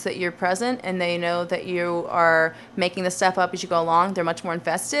knows that you're present and they know that you are making the stuff up as you go along, they're much more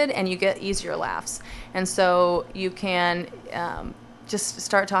invested and you get easier laughs. And so you can just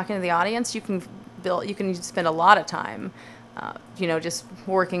start talking to the audience. You can spend a lot of time just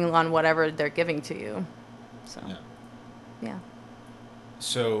working on whatever they're giving to you. So, yeah.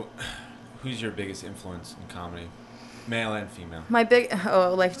 So, who's your biggest influence in comedy? Male and female. My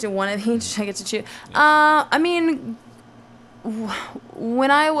to one of each, I get to choose. Yeah. I mean,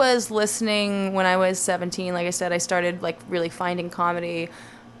 when I was 17, like I said, I started like really finding comedy.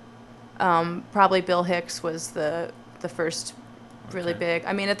 Probably Bill Hicks was the first really big.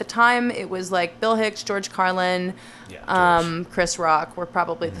 I mean, at the time it was like Bill Hicks, George Carlin, Chris Rock were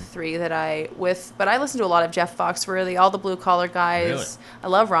probably the three that but I listened to a lot of Jeff Foxworthy, all the blue collar guys. Really? I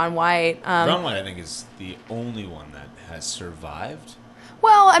love Ron White. Ron White, I think, is the only one that has survived.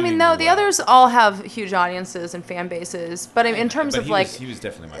 Well, I mean, no, the others all have huge audiences and fan bases, but in terms of he was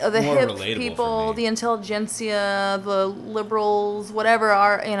definitely the more hip relatable people, for me. the intelligentsia, the liberals, whatever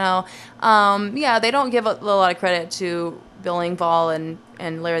are, they don't give a lot of credit to Bill Engvall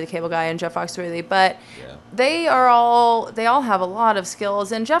and Larry the Cable Guy and Jeff Foxworthy, but they all have a lot of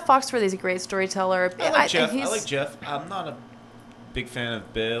skills, and Jeff Foxworthy is a great storyteller. I like Jeff. I'm not a big fan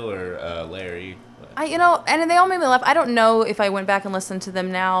of Bill or Larry. And they all made me laugh. I don't know if I went back and listened to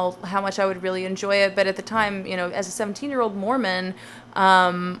them now, how much I would really enjoy it. But at the time, as a 17-year-old Mormon,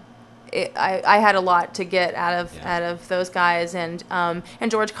 I had a lot to get out of those guys. And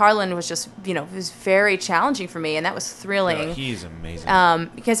George Carlin was just, it was very challenging for me, and that was thrilling. Yeah, he's amazing.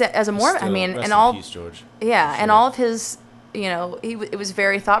 Because as a Mormon, peace, George. Yeah, sure. and all of his, it was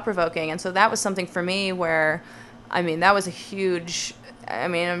very thought-provoking. And so that was something for me where, that was a huge...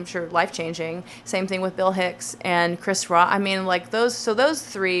 I'm sure life-changing. Same thing with Bill Hicks and Chris Rock. Those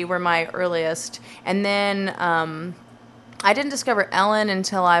three were my earliest. And then I didn't discover Ellen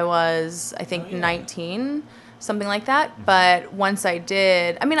until I was, I think, 19, something like that. Mm-hmm. But once I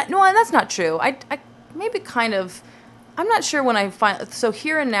did, no, that's not true. I maybe kind of, I'm not sure when I so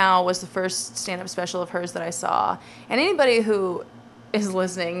Here and Now was the first stand-up special of hers that I saw. And anybody who is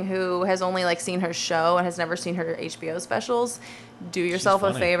listening who has only seen her show and has never seen her HBO specials, do yourself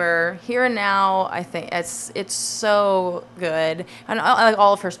a favor. Here and Now, I think it's so good, and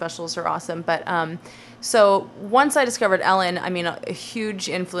all of her specials are awesome. But so once I discovered Ellen, a huge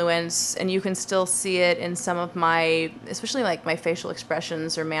influence, and you can still see it in some of my, especially my facial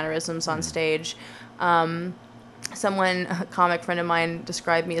expressions or mannerisms on stage. A comic friend of mine,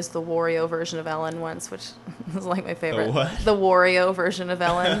 described me as the Wario version of Ellen once, which was my favorite. The what? The Wario version of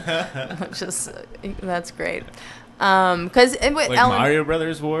Ellen, which is, that's great. Because Ellen, Mario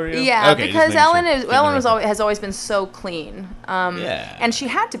Brothers Wario. Yeah, okay, because Ellen has always been so clean. And she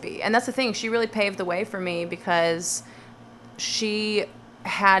had to be, and that's the thing. She really paved the way for me because she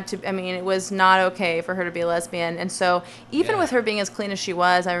had to. It was not okay for her to be a lesbian, and so even with her being as clean as she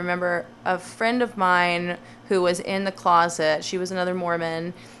was, I remember a friend of mine who was in the closet. She was another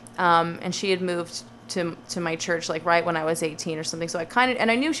Mormon, and she had moved to my church right when I was 18 or something. So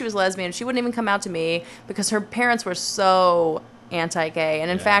I knew she was lesbian. She wouldn't even come out to me because her parents were so anti-gay.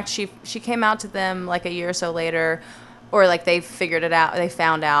 And in fact, she came out to them a year or so later, or they figured it out. They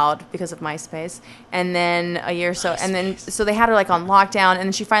found out because of MySpace. And then a year or so, and then so they had her on lockdown, and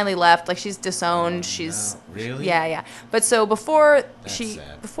then she finally left. She's disowned. She's really yeah. But so before That's she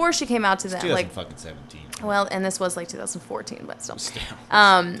sad. before she came out to them, 2017. Well, and this was 2014, but still.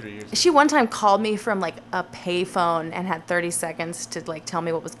 3 years. She one time called me from a payphone and had 30 seconds to tell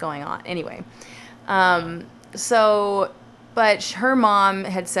me what was going on. Anyway, but her mom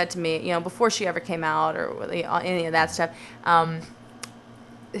had said to me, before she ever came out or any of that stuff,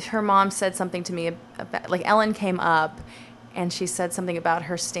 her mom said something to me about, Ellen came up, and she said something about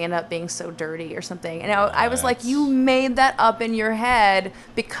her stand-up being so dirty or something. And I was like, you made that up in your head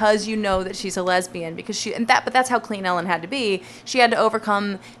because you know that she's a lesbian. But that's how clean Ellen had to be. She had to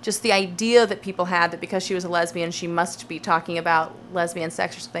overcome just the idea that people had that because she was a lesbian, she must be talking about lesbian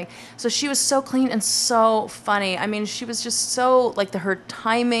sex or something. So she was so clean and so funny. She was just so, her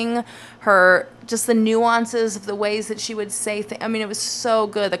timing, just the nuances of the ways that she would say things. It was so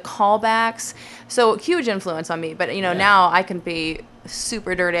good. The callbacks. So huge influence on me. But, now I can be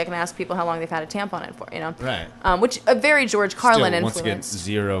super dirty. I can ask people how long they've had a tampon in for, Right. Which a very George Carlin influence. Once again,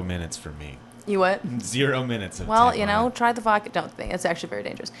 0 minutes for me. You what? 0 minutes of Well, tampon. try the vodka. Don't think. It's actually very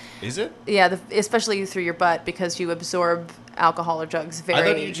dangerous. Is it? Yeah, especially through your butt because you absorb alcohol or drugs very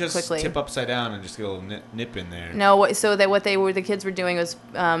quickly. I thought you just tip upside down and just get a little nip in there. No, so that the kids were doing was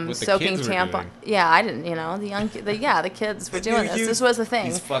soaking tampon. Yeah, I didn't. The kids were doing this. This was the thing.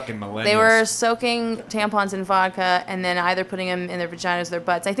 These fucking millennials. They were soaking tampons in vodka and then either putting them in their vaginas or their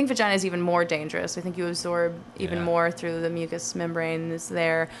butts. I think vagina is even more dangerous. I think you absorb even more through the mucous membrane that's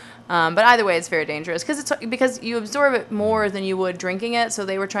there. But either way, it's very dangerous because you absorb it more than you would drinking it. So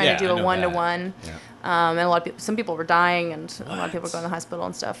they were trying to do a 1-to-1. And a lot of people, some people were dying, and a lot of people were going to the hospital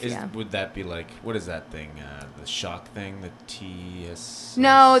and stuff. Would that be like, what is that thing? The shock thing? The TS?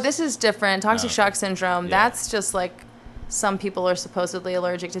 No, this is different. Toxic Oh, shock okay. syndrome. Yeah. That's just like some people are supposedly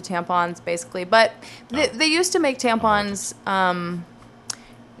allergic to tampons, basically. But they used to make tampons.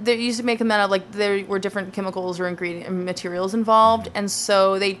 They used to make them out of, like, there were different chemicals or ingredient materials involved, and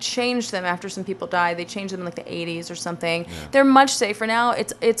so they changed them after some people died. They changed them in, like, the 80s or something. Yeah. They're much safer now.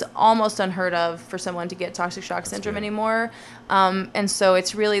 It's almost unheard of for someone to get toxic shock syndrome anymore. And so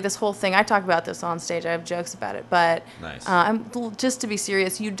it's really this whole thing. I talk about this on stage. I have jokes about it. But just to be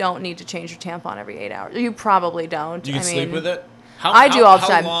serious, you don't need to change your tampon every 8 hours. You probably don't. You can sleep with it? I do all the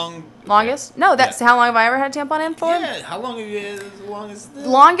time. How long? Longest? No, that's how long have I ever had a tampon in for? Yeah, how long have you, as long as the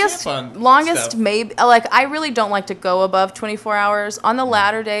longest stuff? Maybe, like, I really don't like to go above 24 hours. On the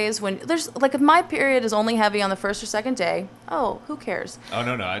latter days, when there's, like, if my period is only heavy on the first or second day, who cares? Oh,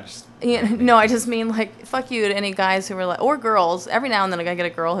 no, I just... No, I just mean, like, fuck you to any guys who are like, or girls. Every now and then I get a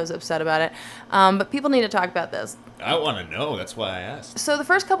girl who's upset about it. But people need to talk about this. I want to know. That's why I asked. So the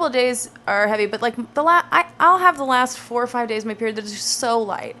first couple of days are heavy, but, like, I'll have the last 4 or 5 days of my period that is just so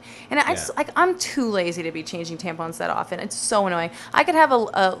light. And I'm too lazy to be changing tampons that often. It's so annoying. I could have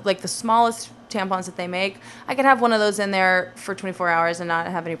like the smallest tampons that they make. I could have one of those in there for 24 hours and not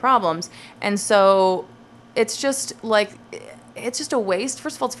have any problems. And so it's just like, it's just a waste.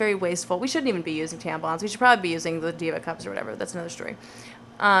 First of all, it's very wasteful. We shouldn't even be using tampons. We should probably be using the Diva cups or whatever. That's another story.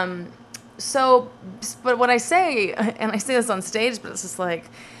 But what I say, and I say this on stage, but it's just like,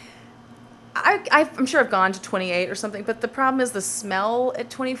 I'm sure I've gone to 28 or something, but the problem is the smell at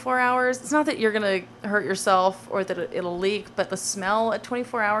 24 hours. It's not that you're going to hurt yourself or that it'll leak, but the smell at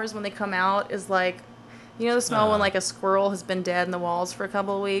 24 hours when they come out is like, you know the smell when, like, a squirrel has been dead in the walls for a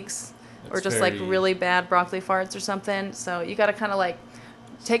couple of weeks? Or just, like, really bad broccoli farts or something. So you got to kind of, like,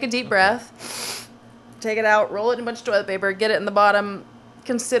 take a deep breath, take it out, roll it in a bunch of toilet paper, get it in the bottom,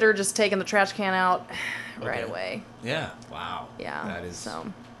 consider just taking the trash can out right away. Yeah. Wow. Yeah. That is...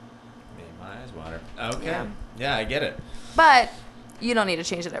 So... my eyes water. Okay. Yeah, I get it. But you don't need to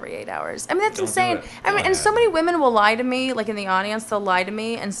change it every 8 hours. I mean, that's insane. I mean, and so many women will lie to me, like in the audience, they'll lie to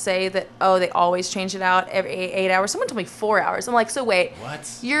me and say that, they always change it out every 8 hours. Someone told me 4 hours. I'm like, so wait.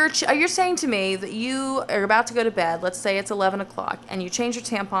 What? You're saying to me that you are about to go to bed, let's say it's 11 o'clock, and you change your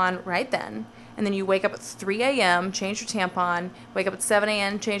tampon right then, and then you wake up at 3 a.m., change your tampon, wake up at 7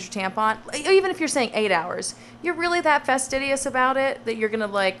 a.m., change your tampon. Even if you're saying 8 hours, you're really that fastidious about it that you're going to,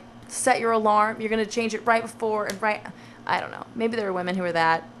 like, set your alarm, you're going to change it right before and right... I don't know. Maybe there are women who are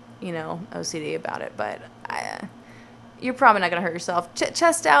that, OCD about it, but you're probably not going to hurt yourself.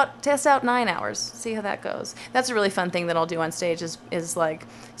 Test out 9 hours. See how that goes. That's a really fun thing that I'll do on stage is like...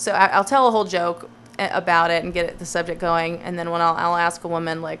 So I'll tell a whole joke about it and get the subject going, and then when I'll ask a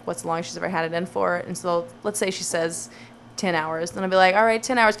woman, like, what's the longest she's ever had it in for, and so let's say she says 10 hours, then I'll be like, all right,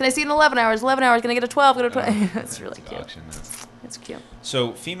 10 hours. Can I see it in 11 hours? 11 hours. Can I get a 12? Get a 12? That's really cute. It's cute.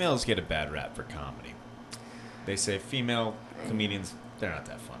 So females get a bad rap for comedy. They say female comedians, they're not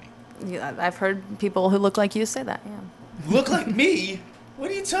that funny. Yeah, I've heard people who look like you say that, yeah. Look like me? What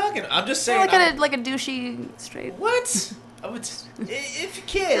are you talking? I'm just saying. Like a douchey straight. What? If you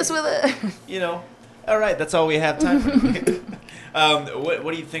can. Just with a... All right, that's all we have time for.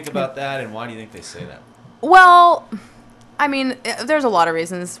 What do you think about that, and why do you think they say that? Well, I mean, there's a lot of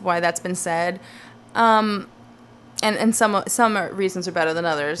reasons why that's been said. And some reasons are better than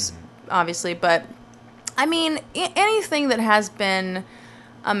others, obviously. But, I mean, anything that has been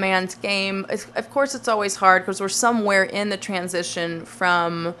a man's game, of course it's always hard because we're somewhere in the transition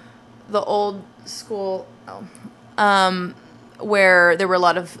from the old school, where there were a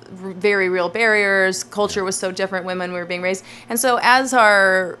lot of very real barriers. Culture was so different. Women were being raised. And so as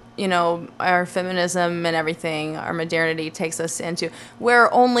our feminism and everything, our modernity takes us into,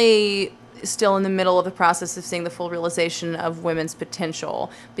 we're only still in the middle of the process of seeing the full realization of women's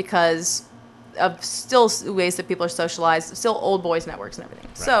potential because of still ways that people are socialized, still old boys networks and everything.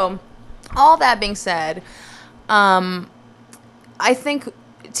 Right. So all that being said, I think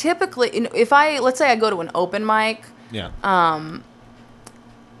typically, let's say I go to an open mic,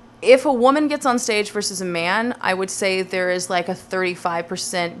 if a woman gets on stage versus a man, I would say there is like a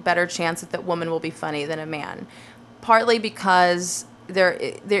 35% better chance that woman will be funny than a man. Partly because there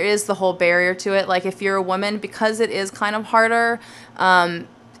is the whole barrier to it. Like if you're a woman, because it is kind of harder,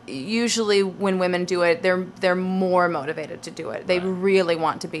 usually when women do it, they're more motivated to do it. They really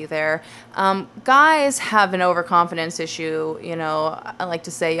want to be there. Guys have an overconfidence issue. I like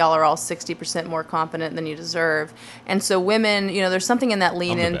to say y'all are all 60% more confident than you deserve. And so women, there's something in that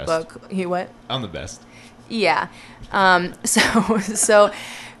Lean In book. You what? I'm the best. Yeah. So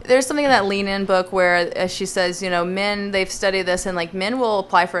there's something in that Lean In book where she says, men, they've studied this, and like men will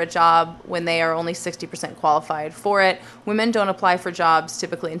apply for a job when they are only 60% qualified for it. Women don't apply for jobs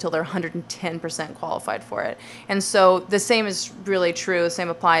typically until they're 110% qualified for it. And so the same is really true. The same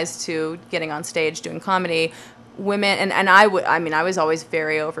applies to getting on stage doing comedy. Women, and I was always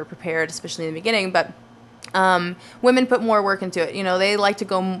very over prepared, especially in the beginning, but women put more work into it. They like to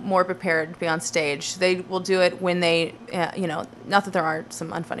go more prepared to be on stage. They will do it when they, not that there aren't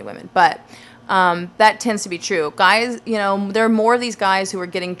some unfunny women, but that tends to be true. Guys, there are more of these guys who are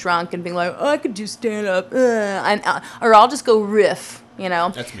getting drunk and being like, oh, I could do stand-up, or I'll just go riff,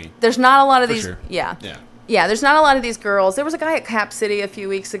 That's me. There's not a lot of For these, sure. yeah. Yeah. Yeah, there's not a lot of these girls. There was a guy at Cap City a few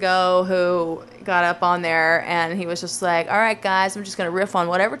weeks ago who got up on there, and he was just like, all right, guys, I'm just going to riff on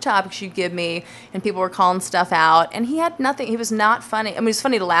whatever topics you give me. And people were calling stuff out. And he had nothing. He was not funny. I mean, it was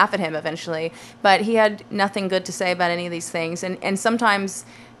funny to laugh at him eventually, but he had nothing good to say about any of these things. And sometimes,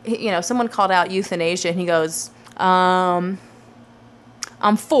 someone called out euthanasia, and he goes, I'm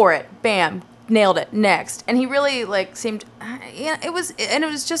for it. Bam. Nailed it. Next. And he really, seemed, it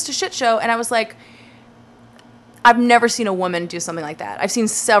was just a shit show. And I was like, I've never seen a woman do something like that. I've seen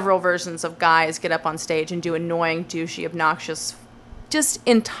several versions of guys get up on stage and do annoying, douchey, obnoxious, just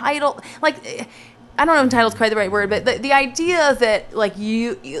entitled, I don't know if entitled is quite the right word, but the idea that,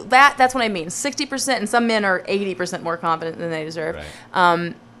 that's what I mean. 60%, and some men are 80% more confident than they deserve.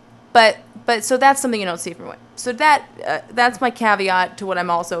 Right. But so that's something you don't see from women. So that's my caveat to what I'm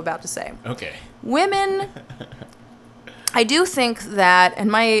also about to say. Okay. Women, I do think that,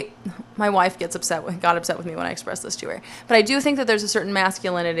 and my wife got upset with me when I expressed this to her, but I do think that there's a certain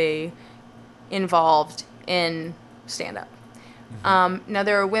masculinity involved in stand-up. Mm-hmm. Now,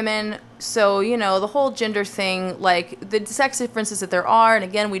 there are women, so, the whole gender thing, the sex differences that there are, and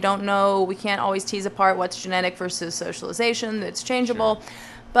again, we don't know, we can't always tease apart what's genetic versus socialization, it's changeable. Sure.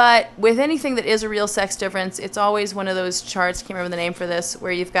 But with anything that is a real sex difference, it's always one of those charts, can't remember the name for this,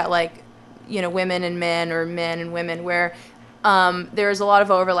 where you've got women and men, or men and women, where there's a lot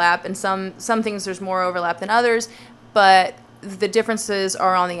of overlap, and some things there's more overlap than others, but the differences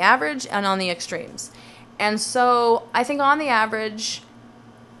are on the average and on the extremes. And so I think on the average,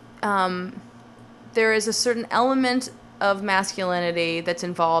 there is a certain element of masculinity that's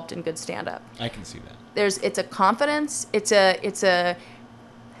involved in good stand-up. I can see that. It's a confidence. It's a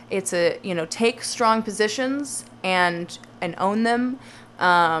take strong positions and own them.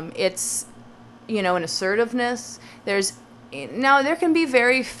 It's an assertiveness. Now, there can be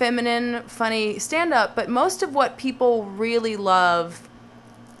very feminine, funny stand-up, but most of what people really love,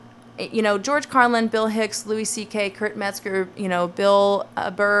 George Carlin, Bill Hicks, Louis C.K., Kurt Metzger, Bill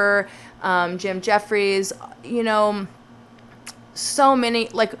Burr, Jim Jeffries, so many,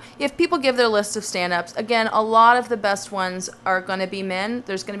 if people give their list of stand-ups, again, a lot of the best ones are going to be men.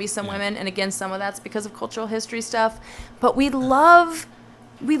 There's going to be some women, and again, some of that's because of cultural history stuff, but we love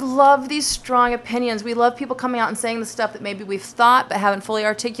these strong opinions. We love people coming out and saying the stuff that maybe we've thought but haven't fully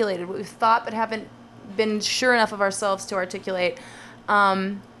articulated, what we've thought but haven't been sure enough of ourselves to articulate.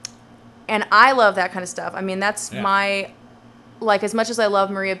 And I love that kind of stuff. I mean, that's my, as much as I love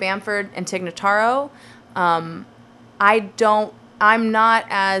Maria Bamford and Tig Notaro, I'm not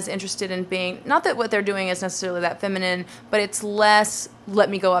as interested in being, not that what they're doing is necessarily that feminine, but it's less, let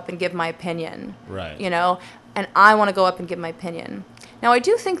me go up and give my opinion. Right. And I want to go up and give my opinion. Now, I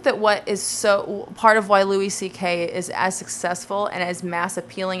do think that what is so part of why Louis C.K. is as successful and as mass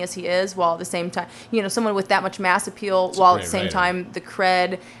appealing as he is, while at the same time, someone with that much mass appeal, while at the same time the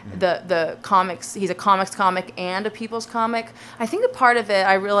cred, the comics, he's a comics comic and a people's comic. I think a part of it,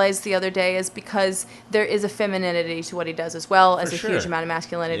 I realized the other day, is because there is a femininity to what he does as well as a huge amount of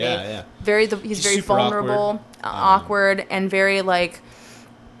masculinity. Yeah. He's very vulnerable, awkward, and very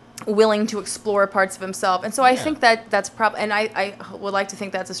willing to explore parts of himself. And so I think that's probably, and I would like to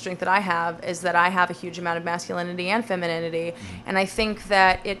think that's a strength that I have, is that I have a huge amount of masculinity and femininity. And I think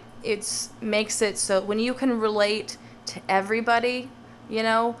that it makes it so when you can relate to everybody,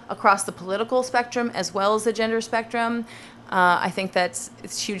 across the political spectrum as well as the gender spectrum, I think it's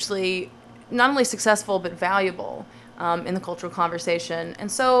hugely not only successful but valuable in the cultural conversation.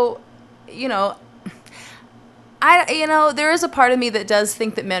 And so, there is a part of me that does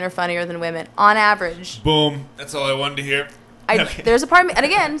think that men are funnier than women on average. Boom. That's all I wanted to hear. There's a part of me, and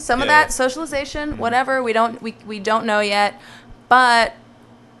again, some of that socialization, whatever, we don't know yet, but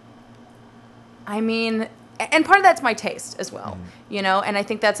I mean, and part of that's my taste as well, and I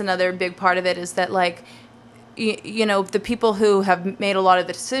think that's another big part of it, is that the people who have made a lot of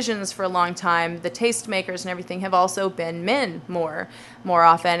the decisions for a long time, the taste makers and everything, have also been men more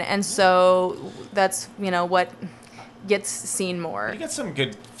often. And so that's, what gets seen more. You got some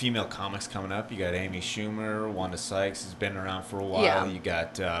good female comics coming up. You got Amy Schumer, Wanda Sykes has been around for a while. Yeah. You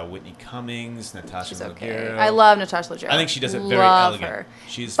got Whitney Cummings, Natasha She's okay. Leggero. I love Natasha Leggero. I think she does it very Love elegant. her.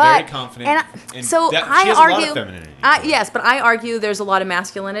 She's But- very confident. and so she I has argue, a lot of femininity. to her. yes, but I argue there's a lot of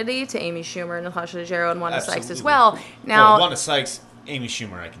masculinity to Amy Schumer, Natasha Leggero, and Wanda Sykes as Absolutely. well. Now, Wanda Sykes, Amy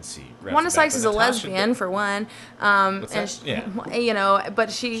Schumer, I can see. right Wanda off the bat, Sykes but is a Natasha- lesbian for one, What's and that? Yeah. you know,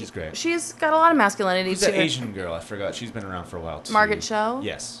 but She's great. She's got a lot of masculinity Who's to that her. Asian girl? I forgot. She's been around for a while too. Margaret Cho?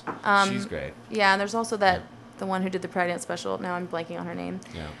 Yes. She's great. Yeah, and there's also the one who did the Pregnant special. Now I'm blanking on her name.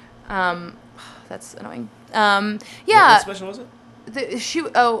 Yeah. That's annoying. What Yeah. special was it?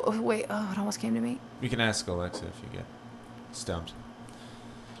 It almost came to me. You can ask Alexa if you get stumped.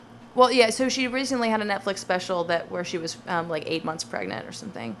 Well, yeah. So she recently had a Netflix special where she was like 8 months pregnant or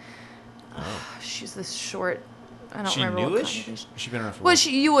something. She's this short. I don't She remember. what newish? competition- She's been around for a Well,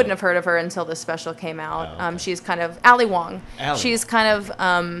 while. you wouldn't have heard of her until this special came out. Oh, okay. She's kind of Ali Wong. Ali She's Wong. kind of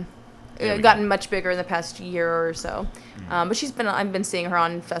There we gotten go. much bigger in the past year or so. But I've been seeing her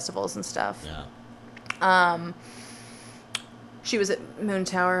on festivals and stuff. Yeah. She was at Moon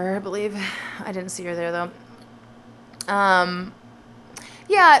Tower, I believe. I didn't see her there though.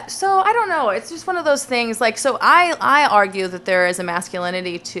 Yeah, so I don't know. It's just one of those things. Like, so I argue that there is a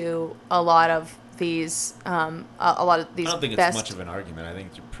masculinity to a lot of these I don't think it's much of an argument. I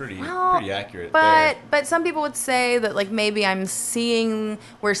think you're pretty accurate there. But some people would say that like maybe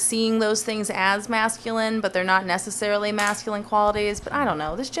we're seeing those things as masculine, but they're not necessarily masculine qualities. But I don't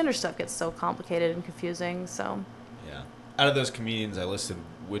know. This gender stuff gets so complicated and confusing. So Yeah. Out of those comedians I listed,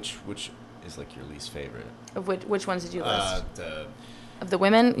 which is like your least favorite? which ones did you list? The Of the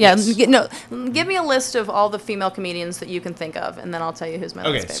women? Yeah. Yes. Give me a list of all the female comedians that you can think of, and then I'll tell you who's my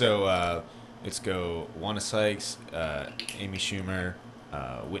least Okay, favorite. so let's go Wanda Sykes, Amy Schumer,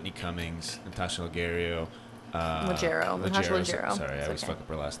 Whitney Cummings, Natasha Leggero. Natasha Leggero. Sorry, I It's always okay. fuck up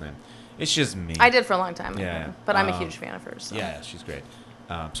her last name. It's just me. I did for a long time. Yeah. But I'm a huge fan of hers. So. Yeah, she's great.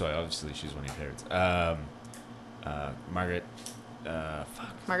 So obviously she's one of your favorites. Margaret.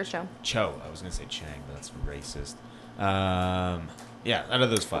 Margaret Cho. Cho. I was gonna say Chang, but that's racist. Yeah, out of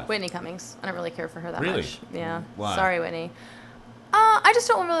those 5. Whitney Cummings. I don't really care for her that Really? much. Yeah. Why? Sorry, Whitney. I just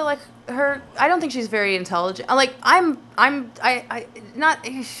don't really like her. I don't think she's very intelligent.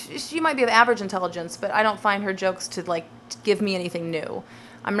 She might be of average intelligence, but I don't find her jokes to like give me anything new.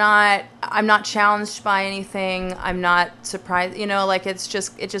 I'm not challenged by anything. I'm not surprised. You know, like it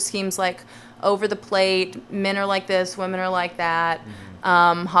just seems like over the plate. Men are like this, women are like that.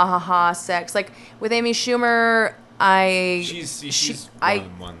 Ha ha ha, sex. Like with Amy Schumer, She's one of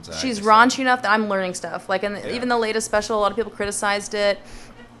the ones she's just raunchy like. enough that I'm learning stuff. Like even the latest special, a lot of people criticized it.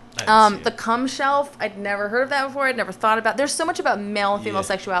 I didn't see The it. cum shelf, I'd never heard of that before. I'd never thought about. There's so much about male and female Yeah.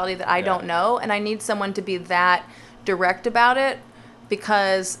 sexuality that I Yeah. don't know, and I need someone to be that direct about it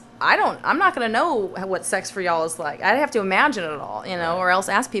because I'm not gonna know what sex for y'all is like. I'd have to imagine it all, you know, Right. or else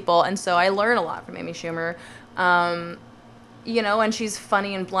ask people. And so I learn a lot from Amy Schumer, you know, and she's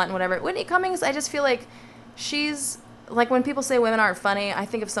funny and blunt and whatever. Whitney Cummings, I just feel like she's. Like, when people say women aren't funny, I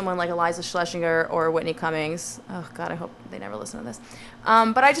think of someone like Eliza Schlesinger or Whitney Cummings. Oh, God, I hope they never listen to this.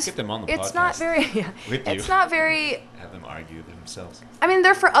 But I just... Get them on the it's not podcast very... Yeah, with it's you. not very... Have them argue themselves. I mean,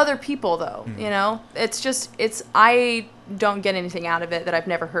 they're for other people, though, you know? It's just... I don't get anything out of it that I've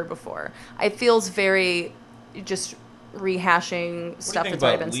never heard before. It feels very just rehashing What stuff do you think that's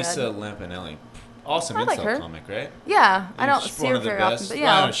already about been Lisa said. Lampanelli? Awesome I like incel her. comic, right? Yeah, I don't She's see one her of the very best. often, but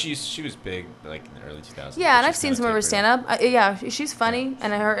Well, yeah. no, she was big like in the early 2000s. Yeah, and but I've she's seen kinda some of her tapered off. stand-up. Yeah, she's funny,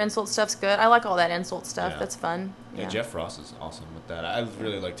 and her insult stuff's good. I like all that insult stuff. Yeah. That's fun. Yeah, Jeff Ross is awesome with that. I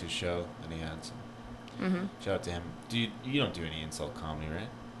really liked his show that he had. So shout out to him. You don't do any insult comedy, right?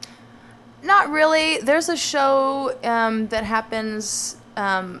 Not really. There's a show that happens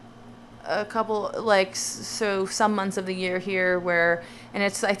a couple some months of the year here and I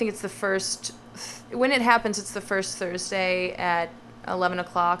think it's the first when it happens. It's the first Thursday at 11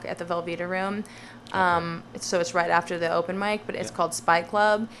 o'clock at the Velveeta Room. So it's right after the open mic, but it's called Spy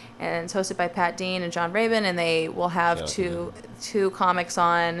Club, and it's hosted by Pat Dean and John Rabin, and they will have Shout out to two comics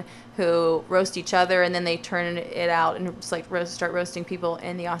on who roast each other, and then they turn it out and just like start roasting people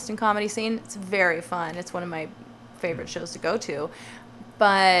in the Austin comedy scene. It's very fun. It's one of my favorite shows to go to.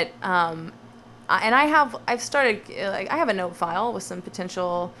 But I've started I have a note file with some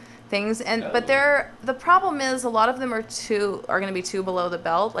potential things, but the problem is a lot of them are going to be too below the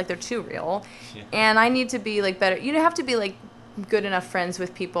belt, like they're too real, Yeah. and I need to be like better. You have to be like good enough friends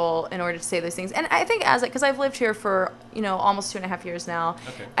with people in order to say those things. And I think because I've lived here for, almost 2.5 years now,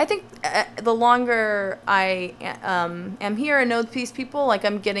 Okay. I think the longer I am here and know these people, like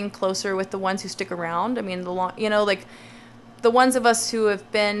I'm getting closer with the ones who stick around. I mean, like the ones of us who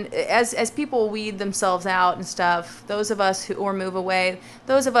have been, as people weed themselves out and stuff, those of us who, or move away,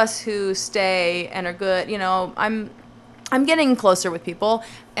 those of us who stay and are good, I'm getting closer with people,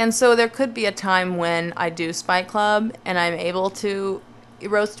 and so there could be a time when I do Spike Club and I'm able to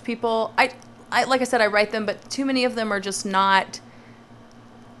roast people. I like I said, I write them, but too many of them are just not.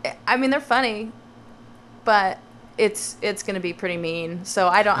 I mean, they're funny, but it's going to be pretty mean. So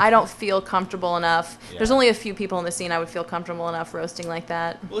I don't feel comfortable enough. Yeah. There's only a few people in the scene I would feel comfortable enough roasting like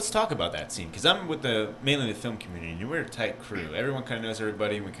that. Well, let's talk about that scene, because I'm with mainly the film community, and we're a tight crew. Everyone kind of knows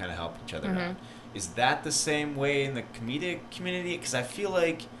everybody, and we kind of help each other out. Is that the same way in the comedic community? Because I feel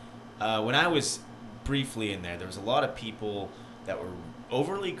like when I was briefly in there was a lot of people that were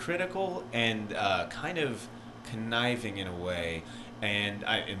overly critical and kind of conniving in a way. And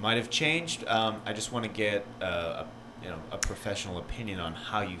it might have changed. I just want to get a professional opinion on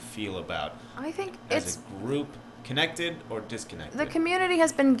how you feel about. I think as a group, connected or disconnected. The community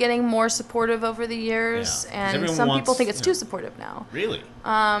has been getting more supportive over the years, and some people think it's too supportive now. Really?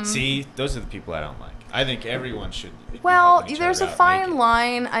 See, those are the people I don't like. I think everyone should. Well, there's a fine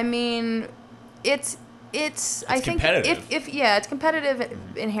line. I mean, it's I think competitive. if it's competitive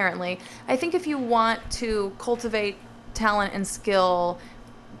inherently. I think if you want to cultivate talent and skill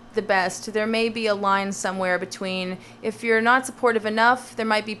the best, there may be a line somewhere between, if you're not supportive enough, there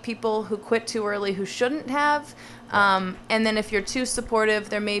might be people who quit too early who shouldn't have, and then if you're too supportive,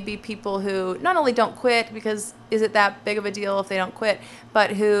 there may be people who not only don't quit, because is it that big of a deal if they don't quit,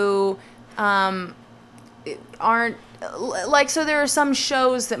 but who aren't, like, so there are some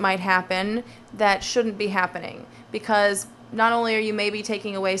shows that might happen that shouldn't be happening, because not only are you maybe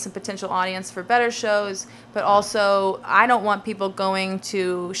taking away some potential audience for better shows, but also I don't want people going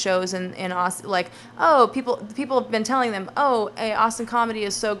to shows in Austin, like, oh, people have been telling them, oh, hey, Austin comedy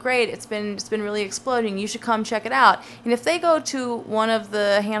is so great, it's been really exploding, you should come check it out. And if they go to one of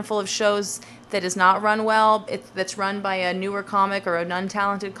the handful of shows that is not run well, that's run by a newer comic or an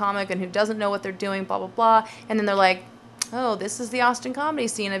untalented comic and who doesn't know what they're doing, blah, blah, blah, and then they're like, oh, this is the Austin comedy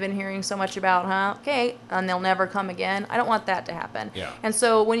scene I've been hearing so much about, huh? Okay, and they'll never come again. I don't want that to happen. Yeah. And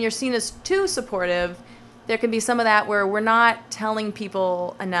so when you're seen as too supportive, there can be some of that where we're not telling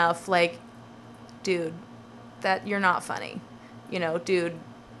people enough, like, dude, that you're not funny. Dude,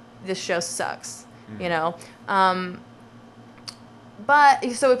 this show sucks.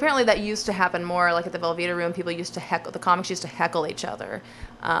 But so apparently that used to happen more, like at the Velveeta Room, people used to the comics used to heckle each other,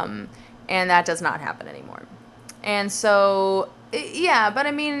 and that does not happen anymore. And so, yeah, but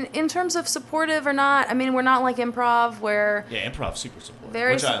I mean, in terms of supportive or not, I mean, we're not like improv where... Yeah, improv super supportive.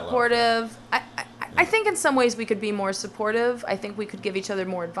 Very which supportive. I think in some ways we could be more supportive. I think we could give each other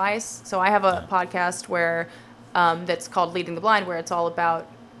more advice. So I have a podcast where that's called Leading the Blind, where it's all about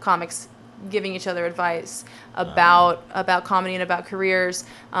comics giving each other advice about comedy and about careers,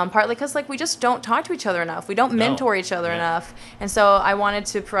 partly because we just don't talk to each other enough. We don't mentor each other enough. And so I wanted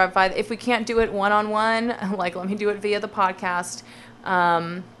to provide, if we can't do it one-on-one, let me do it via the podcast.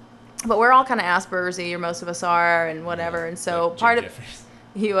 But we're all kind of Asperger's-y, or most of us are, and whatever. And so part of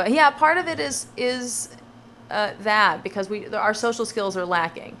it is that, because our social skills are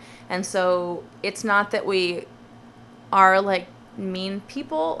lacking. And so it's not that we are mean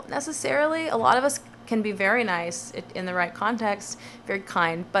people necessarily. A lot of us can be very nice in the right context, very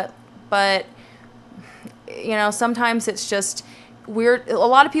kind, but sometimes it's just weird. A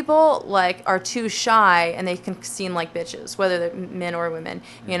lot of people are too shy and they can seem like bitches, whether they're men or women,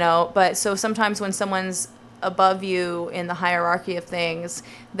 but so sometimes when someone's above you in the hierarchy of things,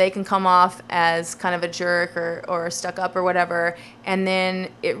 they can come off as kind of a jerk or stuck up or whatever, and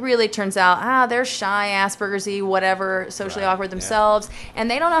then it really turns out, they're shy, Asperger's-y, whatever, socially awkward themselves, and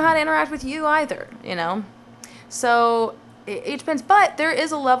they don't know how to interact with you either, So it depends, but there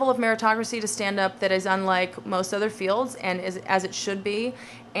is a level of meritocracy to stand-up that is unlike most other fields, and is as it should be,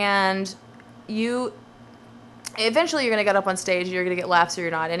 and eventually you're going to get up on stage, you're going to get laughs or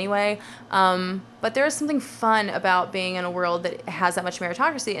you're not anyway. But there is something fun about being in a world that has that much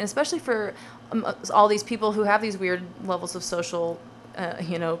meritocracy, and especially for all these people who have these weird levels of social,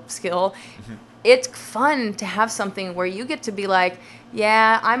 skill. Mm-hmm. It's fun to have something where you get to be like,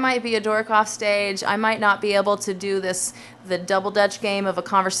 yeah, I might be a dork off stage. I might not be able to do the double Dutch game of a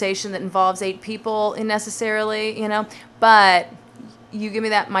conversation that involves 8 people necessarily, but you give me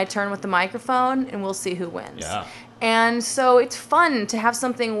my turn with the microphone and we'll see who wins. Yeah. And so it's fun to have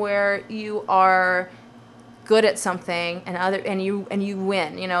something where you are good at something and you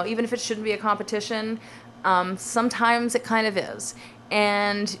win, you know, even if it shouldn't be a competition, sometimes it kind of is.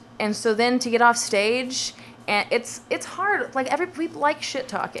 And so then to get off stage, and it's hard. Like people like shit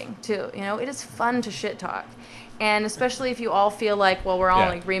talking too, you know. It is fun to shit talk. And especially if you all feel like, well, we're all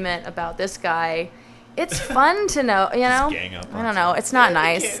in agreement about this guy. It's fun to know, you know. Gang up I don't know. It's not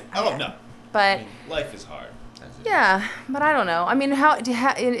nice. Oh no. But I mean, life is hard. yeah, but I don't know. I mean,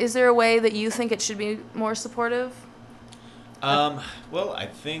 is there a way that you think it should be more supportive? Well, I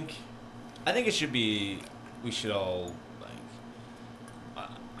think it should be. We should all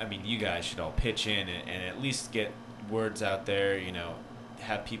I mean, you guys should all pitch in and at least get words out there. You know,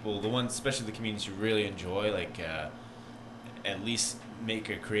 have people, the ones, especially the comedians you really enjoy, like at least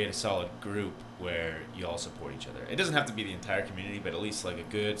create a solid group where you all support each other. It doesn't have to be the entire community, but at least like a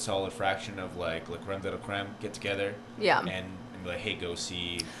good solid fraction of like Le Creme de la Creme get together. Yeah. And be like, hey, go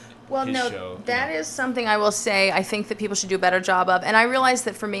see his show. That is something I will say I think that people should do a better job of. And I realize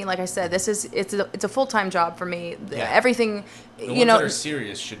that for me, like I said, it's a full-time job for me. Yeah. Everything, the ones that are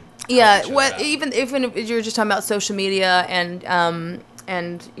serious should even if you're just talking about social media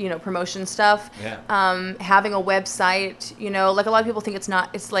and you know, promotion stuff, having a website, you know, like a lot of people think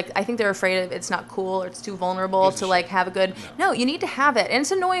it's like, I think they're afraid of it's not cool or it's too vulnerable to like have a good, no, you need to have it. And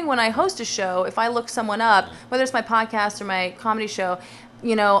it's annoying when I host a show, if I look someone up, whether it's my podcast or my comedy show,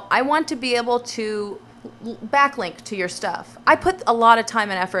 you know, I want to be able to backlink to your stuff. I put a lot of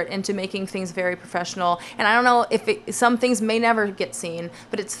time and effort into making things very professional, and I don't know if some things may never get seen,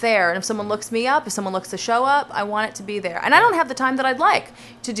 but it's there. And if someone looks me up, if someone looks the show up, I want it to be there. And I don't have the time that I'd like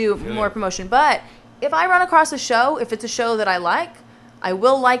to do more promotion, but if I run across a show, if it's a show that I like, I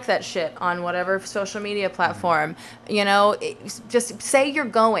will like that shit on whatever social media platform. You know, just say you're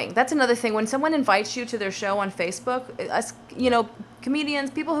going. That's another thing. When someone invites you to their show on Facebook, us, you know,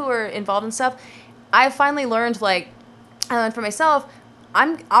 comedians, people who are involved in stuff, I finally learned, like, I learned for myself,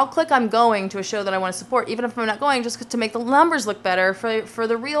 I'll click I'm going to a show that I want to support, even if I'm not going, just to make the numbers look better for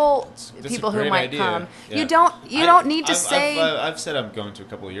the real people who might come. Yeah. You don't need to say. I've said I'm going to a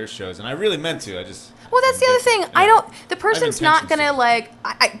couple of your shows, and I really meant to. Well, that's the other thing. Yeah. The person's not gonna like,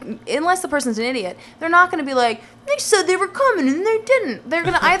 unless the person's an idiot, they're not gonna be like, they said they were coming and they didn't. They're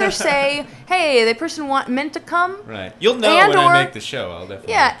gonna either say, hey, the person meant to come. Right. You'll know when I make the show. I'll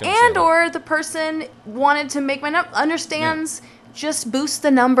definitely. Yeah, or the person wanted to make my understands. Yeah. Just boost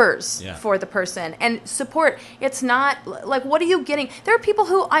the numbers for the person and support. It's not like, what are you getting? There are people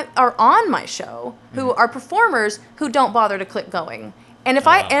who are on my show who are performers who don't bother to click going. And if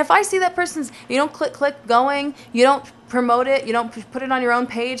I see that person's, you don't click going, you don't promote it, you don't put it on your own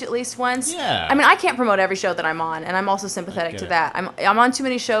page at least once. Yeah. I mean, I can't promote every show that I'm on, and I'm also sympathetic to that. I'm on too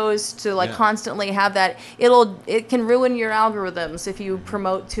many shows to like constantly have that. It can ruin your algorithms if you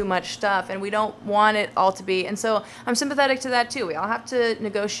promote too much stuff, and we don't want it all to be. And so I'm sympathetic to that too. We all have to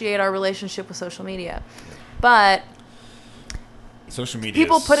negotiate our relationship with social media, but. Social media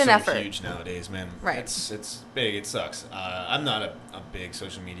people is put in so effort. Huge nowadays, man. Right. It's big. It sucks. I'm not a big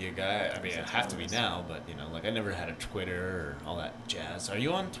social media guy. I mean, I have to be now, but, you know, like I never had a Twitter or all that jazz. Are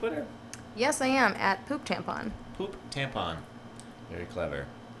you on Twitter? Yes, I am, at Poop Tampon. Poop Tampon. Very clever.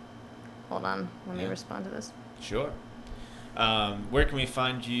 Hold on. Let me respond to this. Sure. Where can we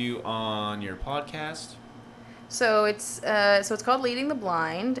find you on your podcast? So it's called Leading the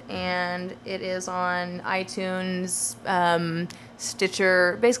Blind, and it is on iTunes,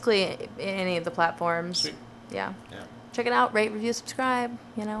 Stitcher, basically any of the platforms. Sweet. Yeah. Check it out. Rate, review, subscribe.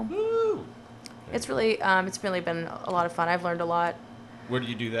 You know. Woo! It's really been a lot of fun. I've learned a lot. Where do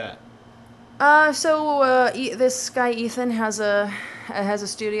you do that? This guy Ethan has a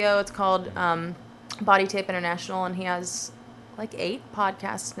studio. It's called Body Tape International, and he has like 8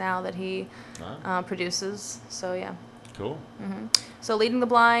 podcasts now that he produces. So yeah. Cool. Mm-hmm. So Leading the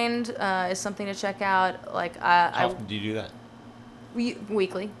Blind is something to check out. Like how often do you do that?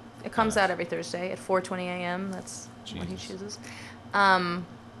 Weekly. It comes out every Thursday at 4:20 a.m. That's what he chooses. And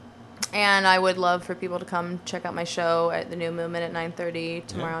I would love for people to come check out my show at the New Movement at 9:30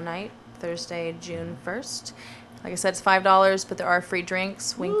 tomorrow night, Thursday, June 1st. Like I said, it's $5, but there are free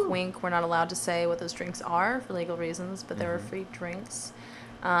drinks. Wink, wink. We're not allowed to say what those drinks are for legal reasons, but there are free drinks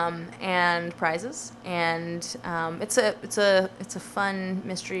and prizes. And it's a fun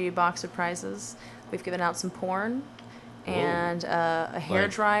mystery box of prizes. We've given out some porn and a hair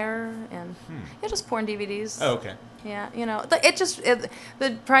dryer and just porn DVDs. Oh, okay. Yeah, you know,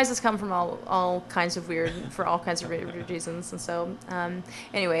 the prizes come from all kinds of for all kinds of reasons, and so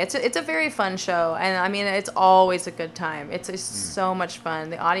anyway, it's a very fun show, and I mean it's always a good time. It's so much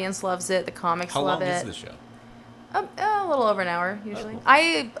fun. The audience loves it. The comics love it. How long is the show? A little over an hour, usually. cool.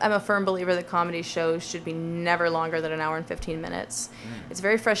 I'm a firm believer that comedy shows should be never longer than an hour and 15 minutes. It's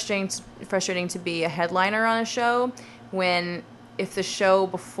very frustrating to be a headliner on a show when if the show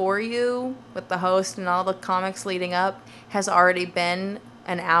before you with the host and all the comics leading up has already been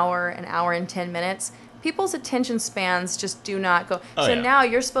an hour and 10 minutes, people's attention spans just do not go. Oh, so yeah. now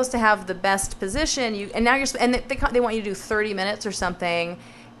you're supposed to have the best position, they want you to do 30 minutes or something,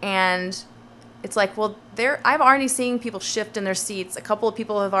 and it's like, well, I'm already seeing people shift in their seats. A couple of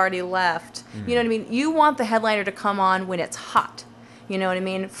people have already left. You know what I mean? You want the headliner to come on when it's hot. You know what I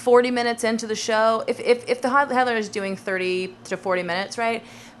mean? 40 minutes into the show, if the headliner is doing 30 to 40 minutes, right?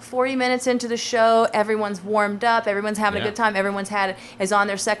 40 minutes into the show, everyone's warmed up, everyone's having a good time, is on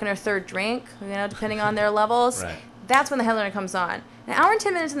their second or third drink, depending on their levels. Right. That's when the headliner comes on. An hour and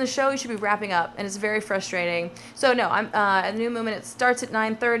 10 minutes in the show, you should be wrapping up, and it's very frustrating. So no, I'm at the New Movement. It starts at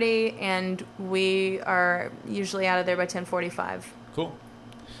 9:30, and we are usually out of there by 10:45. Cool.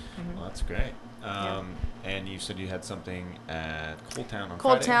 Well, that's great. And you said you had something at Cold Town on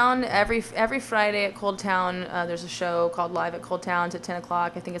Cold Friday? Town, every Friday at Cold Town, there's a show called Live at Cold Town at 10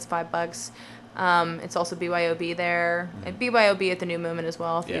 o'clock. I think it's $5. It's also BYOB there. And BYOB at the New Movement as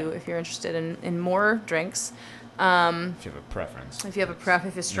well if you're interested in more drinks. If you have a preference. If you have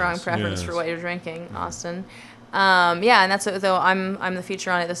a strong preference for what you're drinking, Austin. And that's though I'm the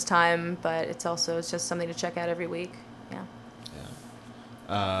feature on it this time, but it's just something to check out every week. Yeah.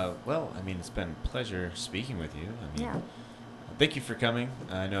 Well, I mean, it's been a pleasure speaking with you. I mean, Yeah. thank you for coming.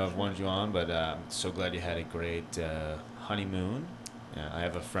 I know I've wanted you on, but I'm so glad you had a great honeymoon. Yeah, I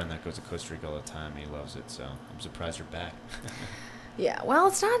have a friend that goes to Costa Rica all the time. He loves it, so I'm surprised you're back. Yeah, well,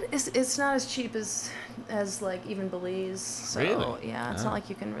 it's not as cheap as like even Belize. So Really? yeah, it's not like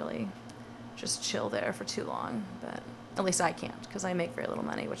you can really just chill there for too long. But at least I can't because I make very little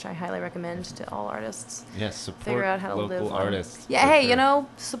money, which I highly recommend to all artists. Yes, support Figure out how to local live artists. Yeah, for hey, sure.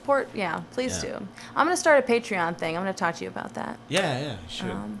 support. Yeah, please Yeah. do. I'm gonna start a Patreon thing. I'm gonna talk to you about that. Yeah, you should.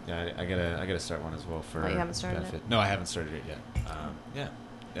 Yeah, I gotta start one as well for. Oh, you haven't started benefit. No, I haven't started it yet.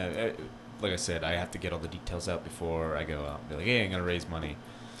 Like I said, I have to get all the details out before I go out and be like, hey, I'm gonna raise money.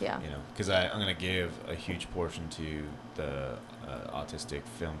 Yeah. Because I'm gonna give a huge portion to the Autistic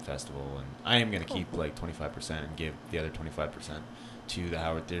Film Festival, and I am gonna keep like 25% and give the other 25% to the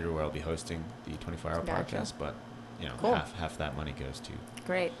Howard Theater where I'll be hosting the 24-hour Gotcha. podcast. But Cool. half that money goes to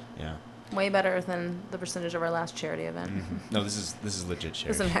Great. yeah. Way better than the percentage of our last charity event. No, this is legit charity.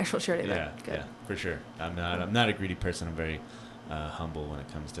 This is an actual charity Yeah, event. Good. yeah, for sure. I'm not a greedy person. I'm very humble when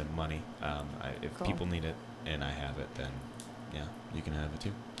it comes to money. If Cool. people need it and I have it, then yeah, you can have it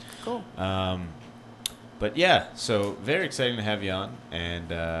too. Cool. But yeah, so very exciting to have you on,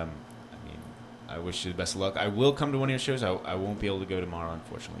 and I mean, I wish you the best of luck. I will come to one of your shows. I won't be able to go tomorrow,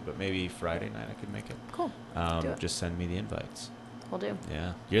 unfortunately, but maybe Friday night I could make it. Cool. Do it. Just send me the invites. We'll do.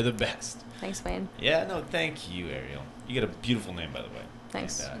 Yeah, you're the best. Thanks, Wayne. Yeah, no, thank you, Arielle. You got a beautiful name, by the way.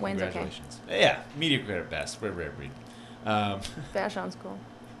 Thanks. And, Wayne's okay. congratulations. Yeah, mediocre at best. We're a rare breed. Vashon's cool.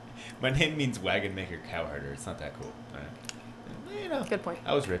 My name means wagon maker cow herder. It's not that cool. All right. You know, Good point.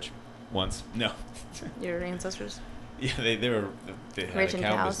 I was rich once. No. Your ancestors? Yeah, they had Rich a in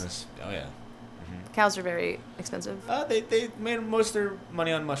cow cows? business. Oh yeah. Cows are very expensive. They made most of their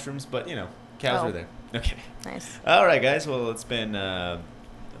money on mushrooms, but cows Oh. are there. Okay. Nice. All right, guys. Well, it's been a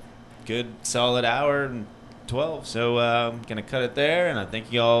good solid hour and 12, so I'm gonna cut it there. And I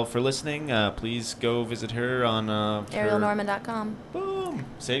thank you all for listening. Please go visit her on ArielleNorman.com. Boom.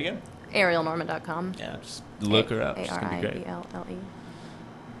 Say it again. ArielleNorman.com. Yeah, just look her up. She's gonna be great. ARIELLE.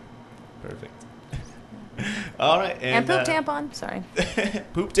 Perfect. All right. And poop tampon. Sorry.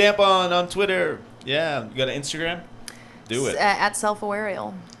 Poop tampon on Twitter. Yeah. You got an Instagram? Do it. At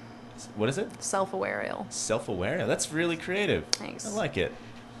Self-Aware-ial. What is it? Self-Aware-ial. Self-aware. That's really creative. Thanks. I like it.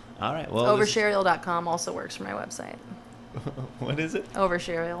 All right. Well. Overshareal.com also works for my website. What is it?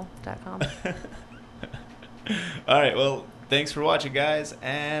 Overshareal.com. All right. Well, thanks for watching, guys,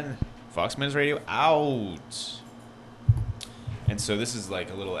 and Fox Men's Radio out. And so this is like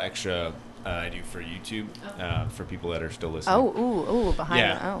a little extra I do for YouTube for people that are still listening. Ooh, behind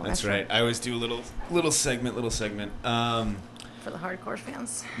yeah, the, oh, that's extra. right. I always do a little segment. For the hardcore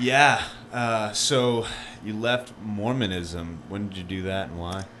fans. Yeah. So you left Mormonism. When did you do that and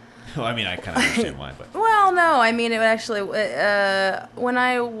why? Well, I mean, I kind of understand why, but. Well, no, I mean, it would actually, when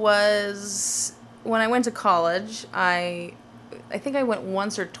I went to college, I think I went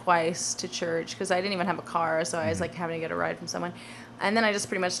once or twice to church because I didn't even have a car, so I was like having to get a ride from someone. And then I just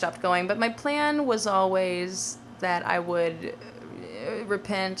pretty much stopped going. But my plan was always that I would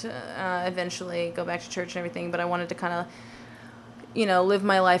repent, eventually go back to church and everything. But I wanted to kind of live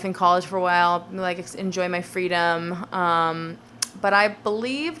my life in college for a while, like enjoy my freedom. But I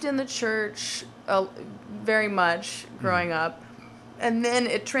believed in the church very much growing up. And then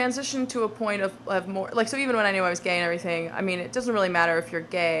it transitioned to a point of more, like, so even when I knew I was gay and everything, I mean, it doesn't really matter if you're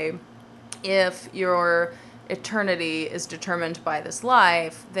gay. If your eternity is determined by this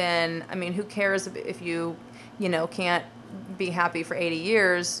life, then, I mean, who cares if you can't be happy for 80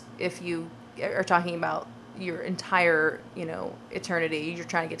 years if you are talking about your entire, eternity. You're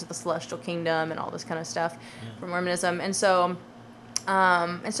trying to get to the celestial kingdom and all this kind of stuff from Mormonism. And so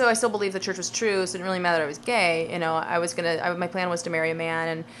I still believe the church was true, so it didn't really matter that I was gay. My plan was to marry a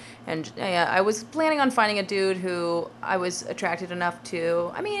man, and I was planning on finding a dude who I was attracted enough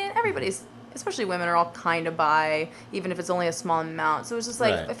to. I mean, everybody's, especially women, are all kind of bi, even if it's only a small amount. So it was just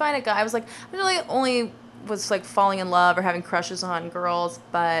like, if I find a guy, I was like, I really only was like falling in love or having crushes on girls,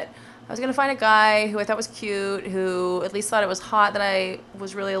 but I was going to find a guy who I thought was cute, who at least thought it was hot that I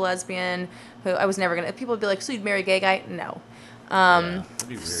was really a lesbian, who I was never going to, people would be like, so you'd marry a gay guy? No. That'd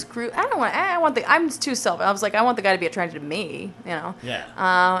be weird. I'm too selfish. I was like, I want the guy to be attracted to me, Yeah.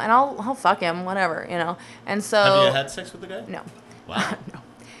 And I'll fuck him, whatever, And so. Have you had sex with the guy? No. Wow. No.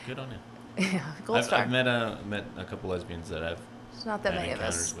 Good on you. Yeah, gold star. I've met a couple lesbians that I've. It's not that had many of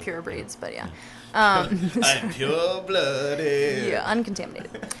us encounters with, pure breeds, but yeah. I'm pure blooded. Yeah,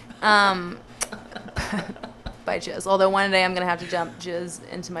 uncontaminated. By jizz. Although one day I'm going to have to dump jizz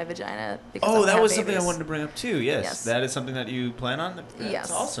into my vagina. Oh, that was something I wanted to bring up too. Yes. That is something that you plan on? That's yes.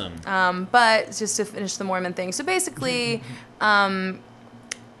 awesome. But just to finish the Mormon thing. So basically, I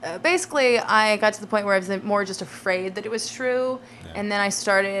got to the point where I was more just afraid that it was true. Yeah. And then I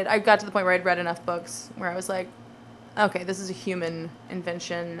got to the point where I'd read enough books where I was like, okay, this is a human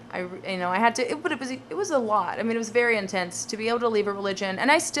invention. I had to, but it was a lot. I mean, it was very intense to be able to leave a religion.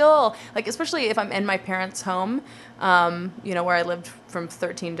 And I still, like, especially if I'm in my parents' home, where I lived from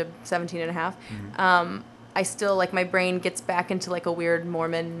 13 to 17 and a half, I still, like, my brain gets back into, like, a weird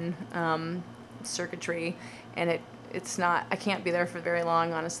Mormon circuitry. And it's not, I can't be there for very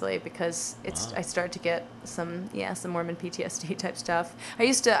long, honestly, because I start to get some Mormon PTSD type stuff. I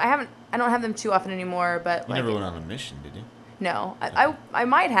don't have them too often anymore, but you never went on a mission, did you? No, I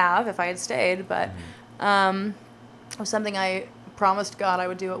might have if I had stayed, but it was something I promised God I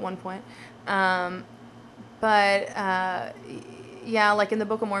would do at one point. Like in the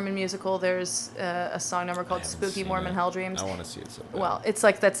Book of Mormon musical, there's a song number called Spooky Mormon Hell Dreams. I want to see it so bad. Well, it's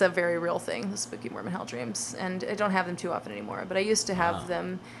like that's a very real thing, the Spooky Mormon Hell Dreams, and I don't have them too often anymore, but I used to have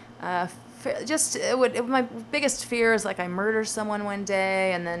them. My biggest fear is like I murder someone one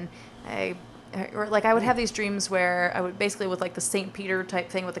day, and then I would have these dreams where I would basically with like the St. Peter type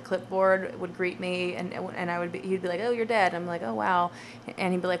thing with the clipboard would greet me, and he'd be like, oh, you're dead. I'm like, oh, wow.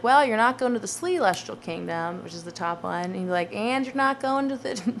 And he'd be like, well, you're not going to the celestial kingdom, which is the top one. And he'd be like, and you're not going to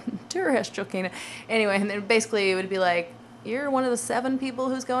the terrestrial kingdom. Anyway, and then basically it would be like, you're one of the 7 people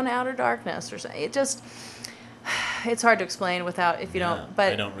who's going to outer darkness or something. It's hard to explain without, if you don't,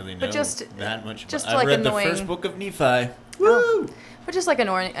 but I don't really know but just, that much. Just I've like read annoying, the first book of Nephi. Woo! But just like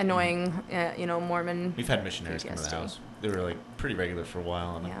annoying, Mormon. We've had missionaries come to the house. They were like pretty regular for a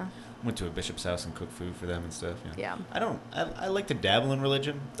while, and I went to a bishop's house and cooked food for them and stuff. Yeah. I like to dabble in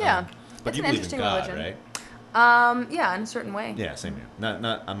religion. Yeah. But it's you an believe in God, religion. right? Yeah, in a certain way. Yeah, same here.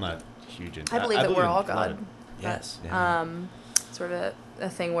 I'm not huge into. I believe that we're all God. Yes. Sort of a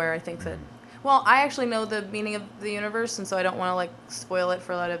thing where I think that. Well, I actually know the meaning of the universe, and so I don't want to like spoil it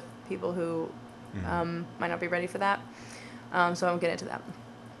for a lot of people who might not be ready for that. So I won't get into that.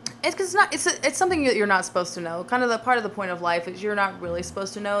 It's something that you're not supposed to know. Kind of the part of the point of life is you're not really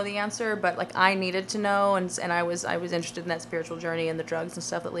supposed to know the answer, but like I needed to know, and I was interested in that spiritual journey and the drugs and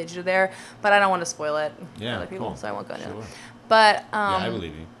stuff that leads you there. But I don't want to spoil it for other people, so I won't go into it. But I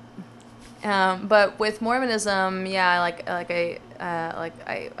believe you. But with Mormonism, I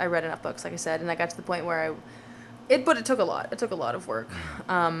read enough books, like I said, and I got to the point where it took a lot. It took a lot of work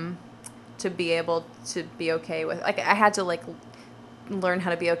to be able to be okay with. Like I had to like learn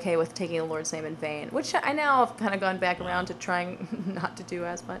how to be okay with taking the Lord's name in vain, which I now have kind of gone back around to trying not to do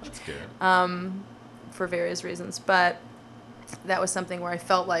as much. That's good. For various reasons, but that was something where I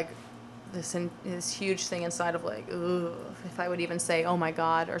felt like this huge thing inside of like, ooh, if I would even say, oh my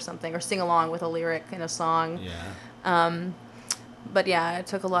God, or something, or sing along with a lyric in a song. Yeah. But yeah, it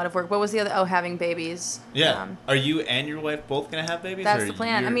took a lot of work. What was the other? Oh, having babies. Yeah. Are you and your wife both gonna have babies? That's the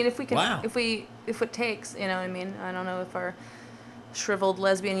plan. I mean, if we can, wow. if it takes, you know what I mean? I don't know if our shriveled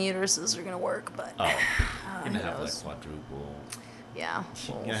lesbian uteruses are gonna work, but. Oh. You're gonna have like quadruple. Yeah.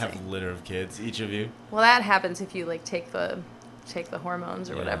 You're gonna have a litter of kids, each of you. Well, that happens if you like take the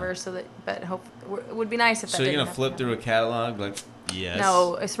hormones or whatever. So that, but it would be nice if that. So you're gonna flip through a catalog like Yes.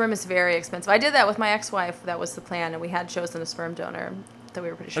 No, a sperm is very expensive. I did that with my ex-wife. That was the plan, and we had chosen a sperm donor that we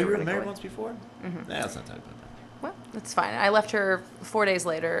were pretty sure. Oh, you we were were gonna married go once before? Mm-hmm. Nah, let's not talk about that. Well, that's fine. I left her 4 days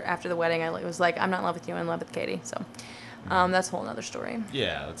later after the wedding. I was like, I'm not in love with you. I'm in love with Katie. So that's a whole other story.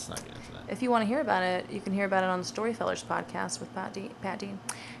 Yeah, let's not get into that. If you want to hear about it, you can hear about it on the Storyfellers podcast with Pat Dean.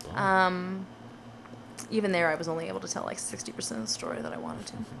 Oh. Even there, I was only able to tell like 60% of the story that I wanted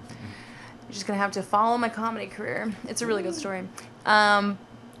to. You're just going to have to follow my comedy career. It's a really good story. But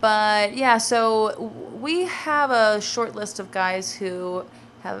yeah, so we have a short list of guys who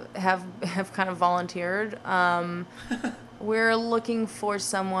have kind of volunteered. We're looking for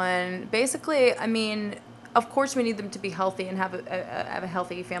someone. Basically, I mean, of course, we need them to be healthy and have a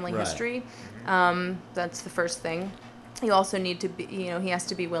healthy family history. That's the first thing. You also need to be, he has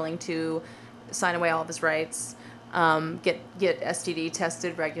to be willing to sign away all of his rights, get STD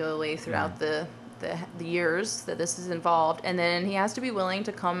tested regularly throughout the years that this is involved, and then he has to be willing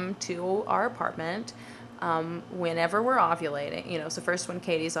to come to our apartment whenever we're ovulating. So first when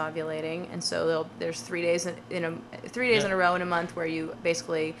Katie's ovulating, and so there's 3 days in a row in a month where you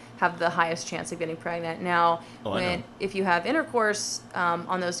basically have the highest chance of getting pregnant. Now, if you have intercourse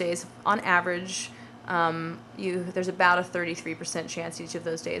on those days, on average, there's about a 33% chance each of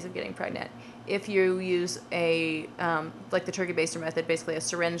those days of getting pregnant. If you use like the turkey baster method, basically a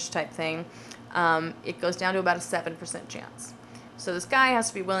syringe type thing, it goes down to about a 7% chance. So this guy has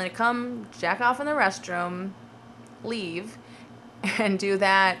to be willing to come, jack off in the restroom, leave, and do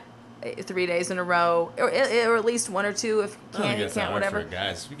that 3 days in a row, or at least one or two if can't whatever. For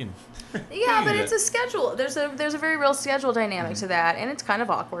guys, we can. Yeah, but it's a schedule. There's a very real schedule dynamic to that, and it's kind of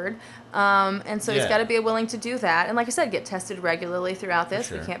awkward. And so he's got to be willing to do that. And like I said, get tested regularly throughout this.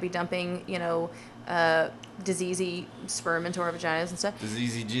 Sure. We can't be dumping, diseasey sperm into our vaginas and stuff.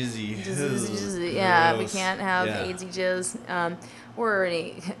 Diseasey jizzy. Yeah, we can't have AIDSy jizz or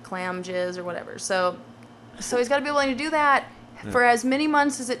any clam jizz or whatever. So he's got to be willing to do that for as many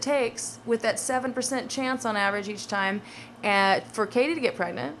months as it takes, with that 7% chance on average each time, for Katie to get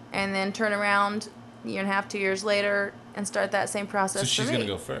pregnant, and then turn around a year and a half, 2 years later, and start that same process. So she's going to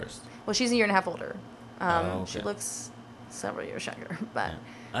go first. Well, she's a year and a half older. Okay. She looks several years younger, but. Yeah.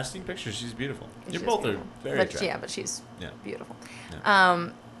 I've seen pictures. She's beautiful. You both are very attractive. Yeah, but she's beautiful. Yeah.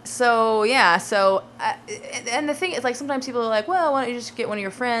 And the thing is, like, sometimes people are like, well, why don't you just get one of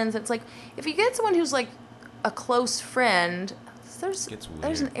your friends? It's like, if you get someone who's like a close friend, there's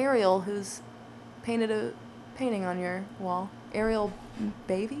an Arielle who's painted a painting on your wall. Arielle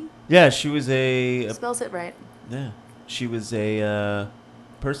Baby? Yeah, she was a spells it right. Yeah. She was a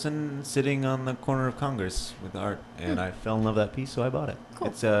person sitting on the corner of Congress with art, and I fell in love with that piece, so I bought it. Cool.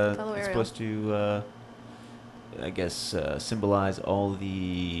 It's supposed to, I guess, symbolize all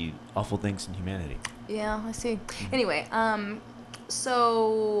the awful things in humanity. Yeah, I see. Anyway, what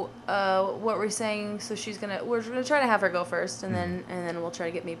were we saying? So we're gonna try to have her go first, and then we'll try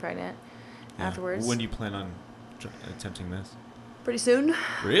to get me pregnant afterwards. When do you plan on attempting this? Pretty soon.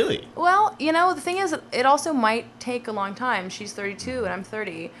 Really? Well, the thing is, it also might take a long time. She's 32 and I'm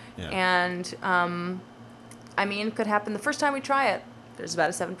 30, and it could happen the first time we try it. There's about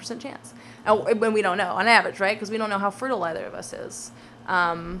a 7% chance. When we don't know, on average, right? Because we don't know how fertile either of us is.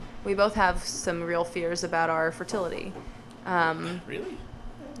 We both have some real fears about our fertility. Really?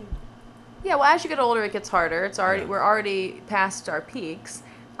 Yeah. Well, as you get older, it gets harder. We're already past our peaks,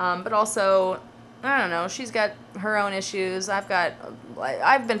 but also, I don't know. She's got her own issues.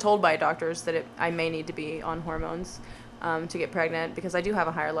 I've been told by doctors that I may need to be on hormones to get pregnant, because I do have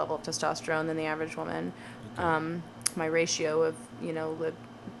a higher level of testosterone than the average woman. Okay. My ratio of the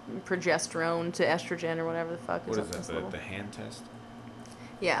progesterone to estrogen or whatever the fuck what is that? The hand test?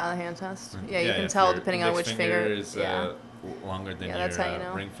 Yeah, the hand test. Yeah, you can tell depending on which finger. Is longer than that's your how you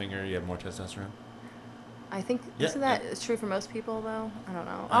know. ring finger. You have more testosterone. I think isn't that true for most people though? I don't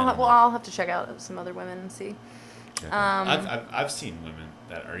know. I don't know. I'll have to check out some other women and see. I've seen women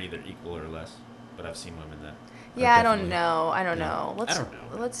that are either equal or less, but I've seen women that. Yeah, I don't know. I don't know. I don't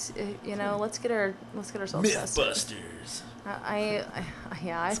know. Let's get ourselves tested. Mythbusters. I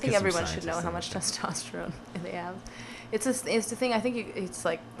think everyone should know how much testosterone they have. It's the thing. I think it's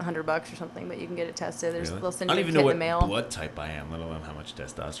like $100 or something, but you can get it tested. They'll send you a kit in the mail. I don't even know what blood type I am, let alone how much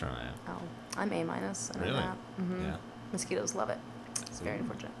testosterone I have. Oh, I'm A-. I know really? that. Mm-hmm. Yeah. Mosquitoes love it. It's very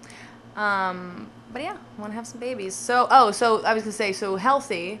unfortunate. But yeah, I want to have some babies. So I was gonna say, so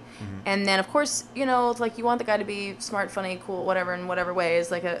healthy, and then of course, it's like you want the guy to be smart, funny, cool, whatever, in whatever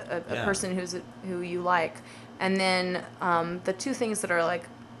ways, like a person who you like, and then the two things that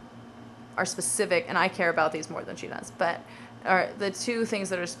are specific, and I care about these more than she does, but are the two things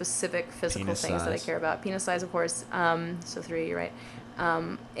that are specific physical Penis things that I size. care about. Penis size, of course. So 3, you're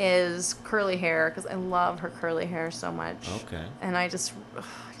right. Is curly hair, because I love her curly hair so much. Okay. And I just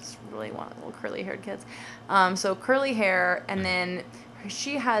really want little curly haired kids. So curly hair, and then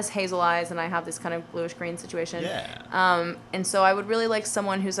she has hazel eyes, and I have this kind of bluish green situation. Yeah. And so I would really like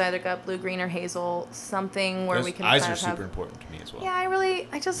someone who's either got blue, green, or hazel, something where Those we can eyes kind are of super have. important to me as well. Yeah,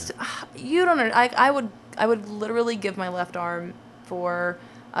 I just, you don't know. I would literally give my left arm for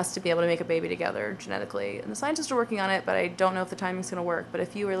us to be able to make a baby together genetically. And the scientists are working on it, but I don't know if the timing's going to work. But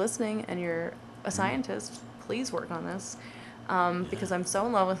if you are listening and you're a scientist, please work on this. Because I'm so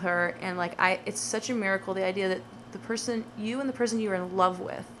in love with her, and like it's such a miracle, the idea that you and the person you're in love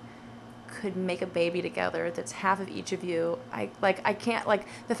with could make a baby together that's half of each of you. I can't, like,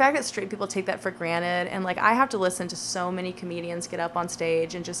 the fact that straight people take that for granted, and like I have to listen to so many comedians get up on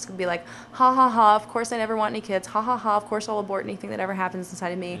stage and just be like, ha ha ha, of course I never want any kids, ha ha ha, of course I'll abort anything that ever happens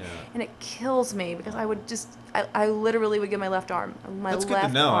inside of me. Yeah. And it kills me, because I literally would give my left arm, That's good to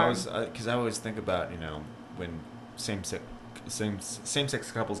left know. arm. Because I always think about, when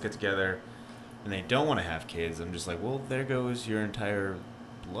same-sex couples get together and they don't want to have kids, I'm just like, well, there goes your entire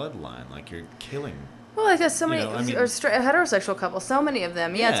bloodline. Like, you're killing. Well, I guess so many, or heterosexual couples, so many of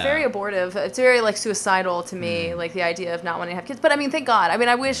them. Yeah, it's very abortive. It's very, like, suicidal to me, like, the idea of not wanting to have kids. But, I mean, thank God. I mean,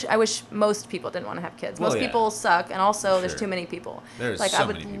 I wish most people didn't want to have kids. Most people suck, and also there's too many people. There's like, so I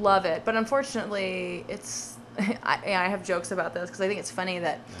would many people. love it. But, unfortunately, it's... I have jokes about this, because I think it's funny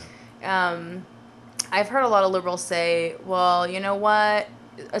that... I've heard a lot of liberals say, well, you know what?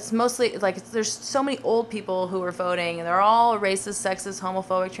 It's mostly, like, there's so many old people who are voting, and they're all racist, sexist,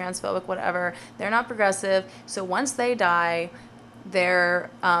 homophobic, transphobic, whatever. They're not progressive. So once they die,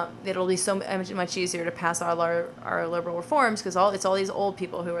 it'll be so much easier to pass our liberal reforms, because it's all these old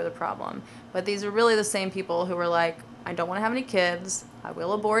people who are the problem. But these are really the same people who are like, I don't want to have any kids. I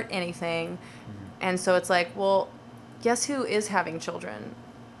will abort anything. And so it's like, well, guess who is having children?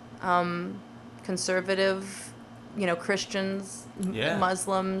 Conservative, Christians,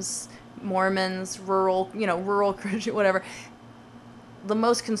 Muslims, Mormons, rural Christian, whatever. The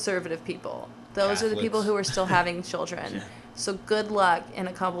most conservative people. Those Catholics. are the people who are still having children. Yeah. So good luck in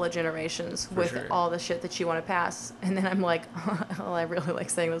a couple of generations with all the shit that you want to pass. And then I'm like, well, I really like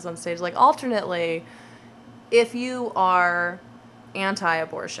saying this on stage. Like, alternately, if you are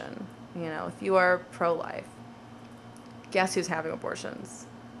anti-abortion, if you are pro-life, guess who's having abortions?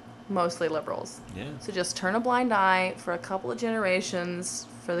 Mostly liberals. Yeah. So just turn a blind eye for a couple of generations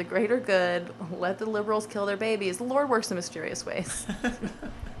for the greater good. Let the liberals kill their babies. The Lord works in mysterious ways.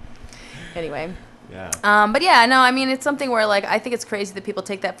 Anyway. Yeah. But yeah, no, I mean, it's something where, like, I think it's crazy that people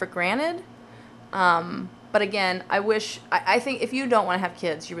take that for granted. But again, I think if you don't want to have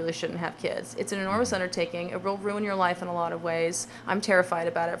kids, you really shouldn't have kids. It's an enormous undertaking. It will ruin your life in a lot of ways. I'm terrified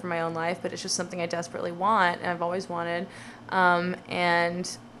about it for my own life, but it's just something I desperately want, and I've always wanted.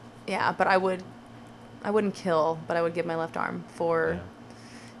 And yeah, but I wouldn't kill, but I would give my left arm for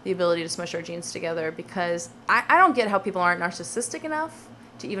the ability to smush our genes together, because I don't get how people aren't narcissistic enough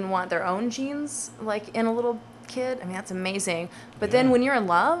to even want their own genes, like, in a little kid. I mean, that's amazing. But then when you're in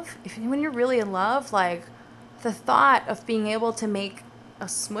love, when you're really in love, like, the thought of being able to make a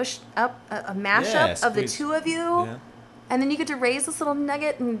smushed up, a mashup of the two of you, and then you get to raise this little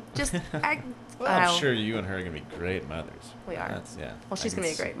nugget and just Well, I'm sure you and her are going to be great mothers. We are. Yeah. Well, she's going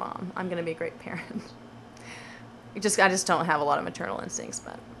to be a great mom. I'm going to be a great parent. I just don't have a lot of maternal instincts,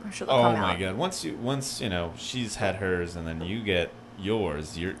 but I'm sure they'll come out. Oh my God! Once she's had hers, and then you get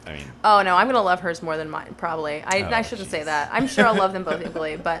yours. Oh no, I'm gonna love hers more than mine, probably. I shouldn't say that. I'm sure I'll love them both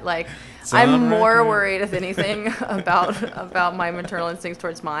equally, but like, I'm more worried, if anything, about my maternal instincts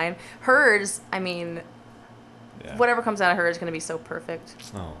towards mine. Hers, I mean, whatever comes out of her is gonna be so perfect.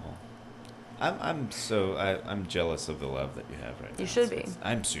 Oh. I'm jealous of the love that you have right now. You should be.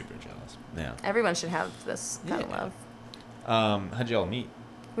 I'm super jealous. Yeah. Everyone should have this kind of love. How'd y'all meet?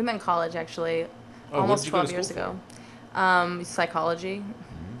 We met in college, actually, what almost did you go to 12 years school ago. Psychology.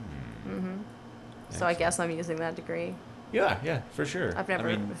 Mm-hmm. So I guess I'm using that degree. Yeah, for sure. I've never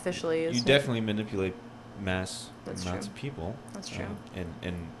officially used it. You definitely manipulate mass amounts of people. That's true.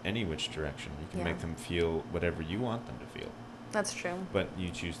 In any which direction. You can make them feel whatever you want them to feel. That's true. But you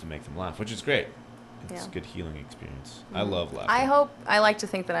choose to make them laugh, which is great. It's a good healing experience. Mm-hmm. I love laughter. I like to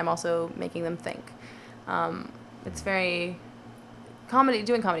think that I'm also making them think. It's very...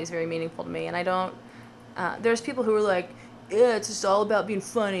 Doing comedy is very meaningful to me, and I don't... there's people who are like, yeah, it's just all about being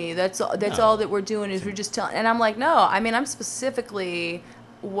funny. That's all that we're doing is we're just telling... And I'm like, no, I mean, I'm specifically...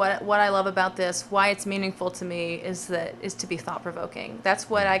 what I love about this, why it's meaningful to me, is to be thought provoking. That's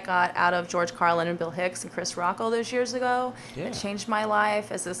what I got out of George Carlin and Bill Hicks and Chris Rock all those years ago. Yeah. It changed my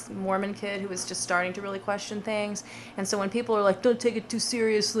life as this Mormon kid who was just starting to really question things. And so when people are like, "Don't take it too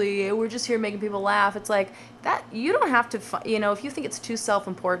seriously. We're just here making people laugh," it's like that. You don't have to. If you think it's too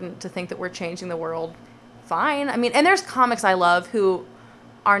self-important to think that we're changing the world, fine. I mean, and there's comics I love who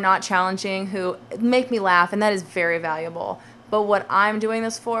are not challenging, who make me laugh, and that is very valuable. But what I'm doing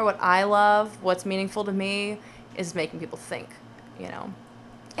this for, what I love, what's meaningful to me, is making people think,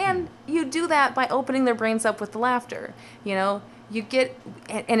 And you do that by opening their brains up with the laughter, You get,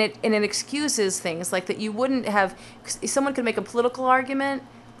 and it excuses things like that you wouldn't have. Someone could make a political argument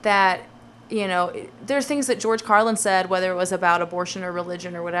that, there's things that George Carlin said, whether it was about abortion or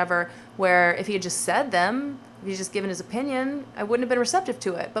religion or whatever, where if he had just said them, if he'd just given his opinion, I wouldn't have been receptive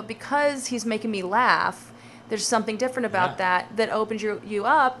to it. But because he's making me laugh, there's something different about that opens you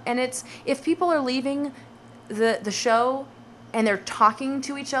up. And it's, if people are leaving the show and they're talking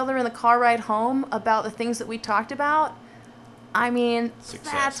to each other in the car ride home about the things that we talked about, I mean,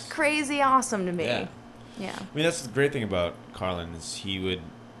 Success. That's crazy awesome to me. Yeah. I mean, that's the great thing about Carlin is he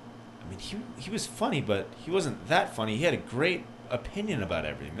was funny, but he wasn't that funny. He had a great opinion about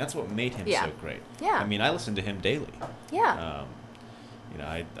everything. That's what made him so great. Yeah. I mean, I listen to him daily. Yeah.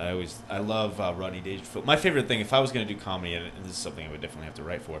 I love Rodney Dangerfield. My favorite thing, if I was going to do comedy, and this is something I would definitely have to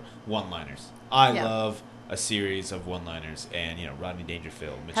write for, one-liners. I love a series of one-liners, and Rodney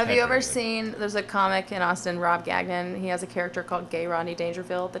Dangerfield. Mitch Have you Hedberg, ever seen? There's a comic in Austin, Rob Gagnon. He has a character called Gay Rodney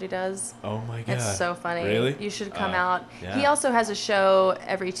Dangerfield that he does. Oh my god! It's so funny. Really? You should come out. Yeah. He also has a show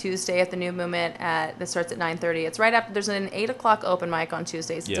every Tuesday at the New Movement that starts at 9:30. It's right after. There's an 8:00 open mic on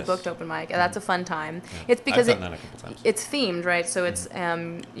Tuesdays. It's a booked open mic. And that's a fun time. Yeah. It's because I've done that a couple times. It's themed, right? So it's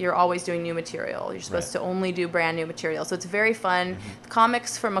you're always doing new material. You're supposed to only do brand new material. So it's very fun.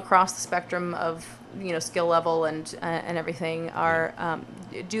 Comics from across the spectrum of skill level and everything are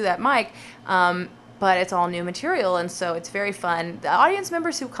do that mic, but it's all new material, and so it's very fun. The audience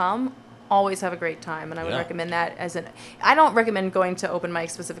members who come always have a great time, and I would recommend that I don't recommend going to open mic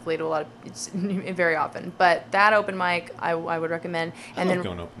specifically to a lot of very often, but that open mic I would recommend. And I love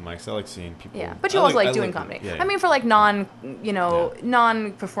going to open mics. I like seeing people. Yeah, but you also like doing comedy. I mean, for like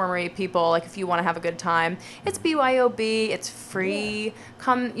non-performery people, like if you want to have a good time, it's BYOB. It's free.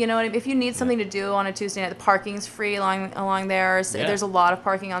 Come, if you need something to do on a Tuesday night, the parking's free along there. So there's a lot of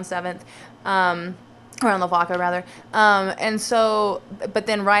parking on 7th. Or on Lavaca, rather. And so, but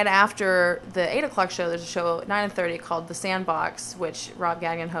then right after the 8:00 show, there's a show at 9:30 called The Sandbox, which Rob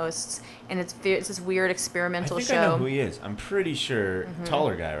Gagnon hosts, and it's this weird experimental show. I think I know who he is. I'm pretty sure.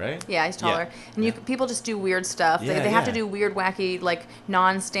 Taller guy, right? Yeah, he's taller. And people just do weird stuff. They have to do weird, wacky, like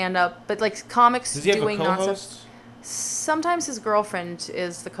non-stand-up, but like comics doing doing a co-host? non-stuff. Sometimes his girlfriend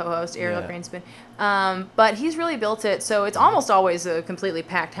is the co-host, Arielle Yeah. Greenspan. But he's really built it, so it's almost always a completely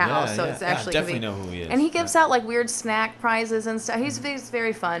packed house. So it's actually definitely know who he is. And he gives out like weird snack prizes and stuff. He's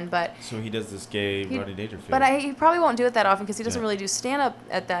very fun, but So he does this gay Rodney Dangerfield. but he probably won't do it that often because he doesn't really do stand-up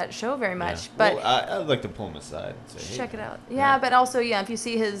at that show very much. Yeah. But well, I'd like to pull him aside and say, hey, check it out. Yeah, but also if you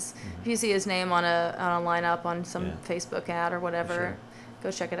see his name on a lineup on some Facebook ad or whatever, Sure. go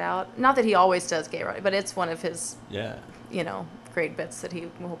check it out. Not that he always does gay Rodney, but it's one of his great bits that he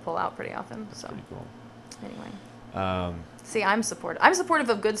will pull out pretty often. That's so pretty cool. Anyway. See, I'm supportive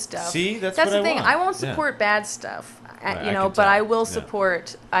of good stuff. See, that's the what thing. want. I won't support bad stuff, Right, I can but tell. I will Yeah.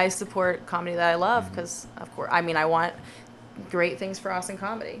 support. I support comedy that I love because, of course, I want great things for Austin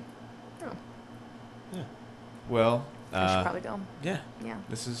comedy. Oh, Yeah. Well, I should probably go. Yeah. Yeah.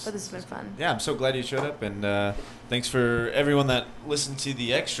 But this has been fun. Yeah, I'm so glad you showed up, and thanks for everyone that listened to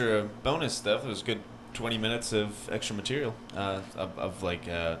the extra bonus stuff. It was good 20 minutes of extra material of like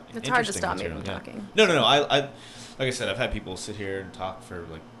It's hard to interesting stop me material. from talking. No. I like I said, I've had people sit here and talk for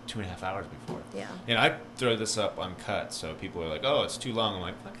like 2.5 hours before. Yeah. And I throw this up uncut, so people are like, "Oh, it's too long." I'm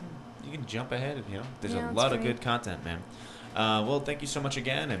like, "Fucking, you can jump ahead." There's a lot of good content, man. Well, thank you so much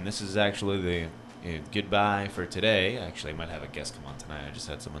again, and this is actually the goodbye for today. Actually, I might have a guest come on tonight. I just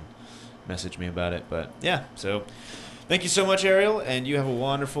had someone message me about it, but yeah. So, thank you so much, Arielle, and you have a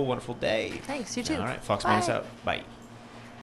wonderful, wonderful day. Thanks. You too. All right, Fox Bye. Minus out. Bye.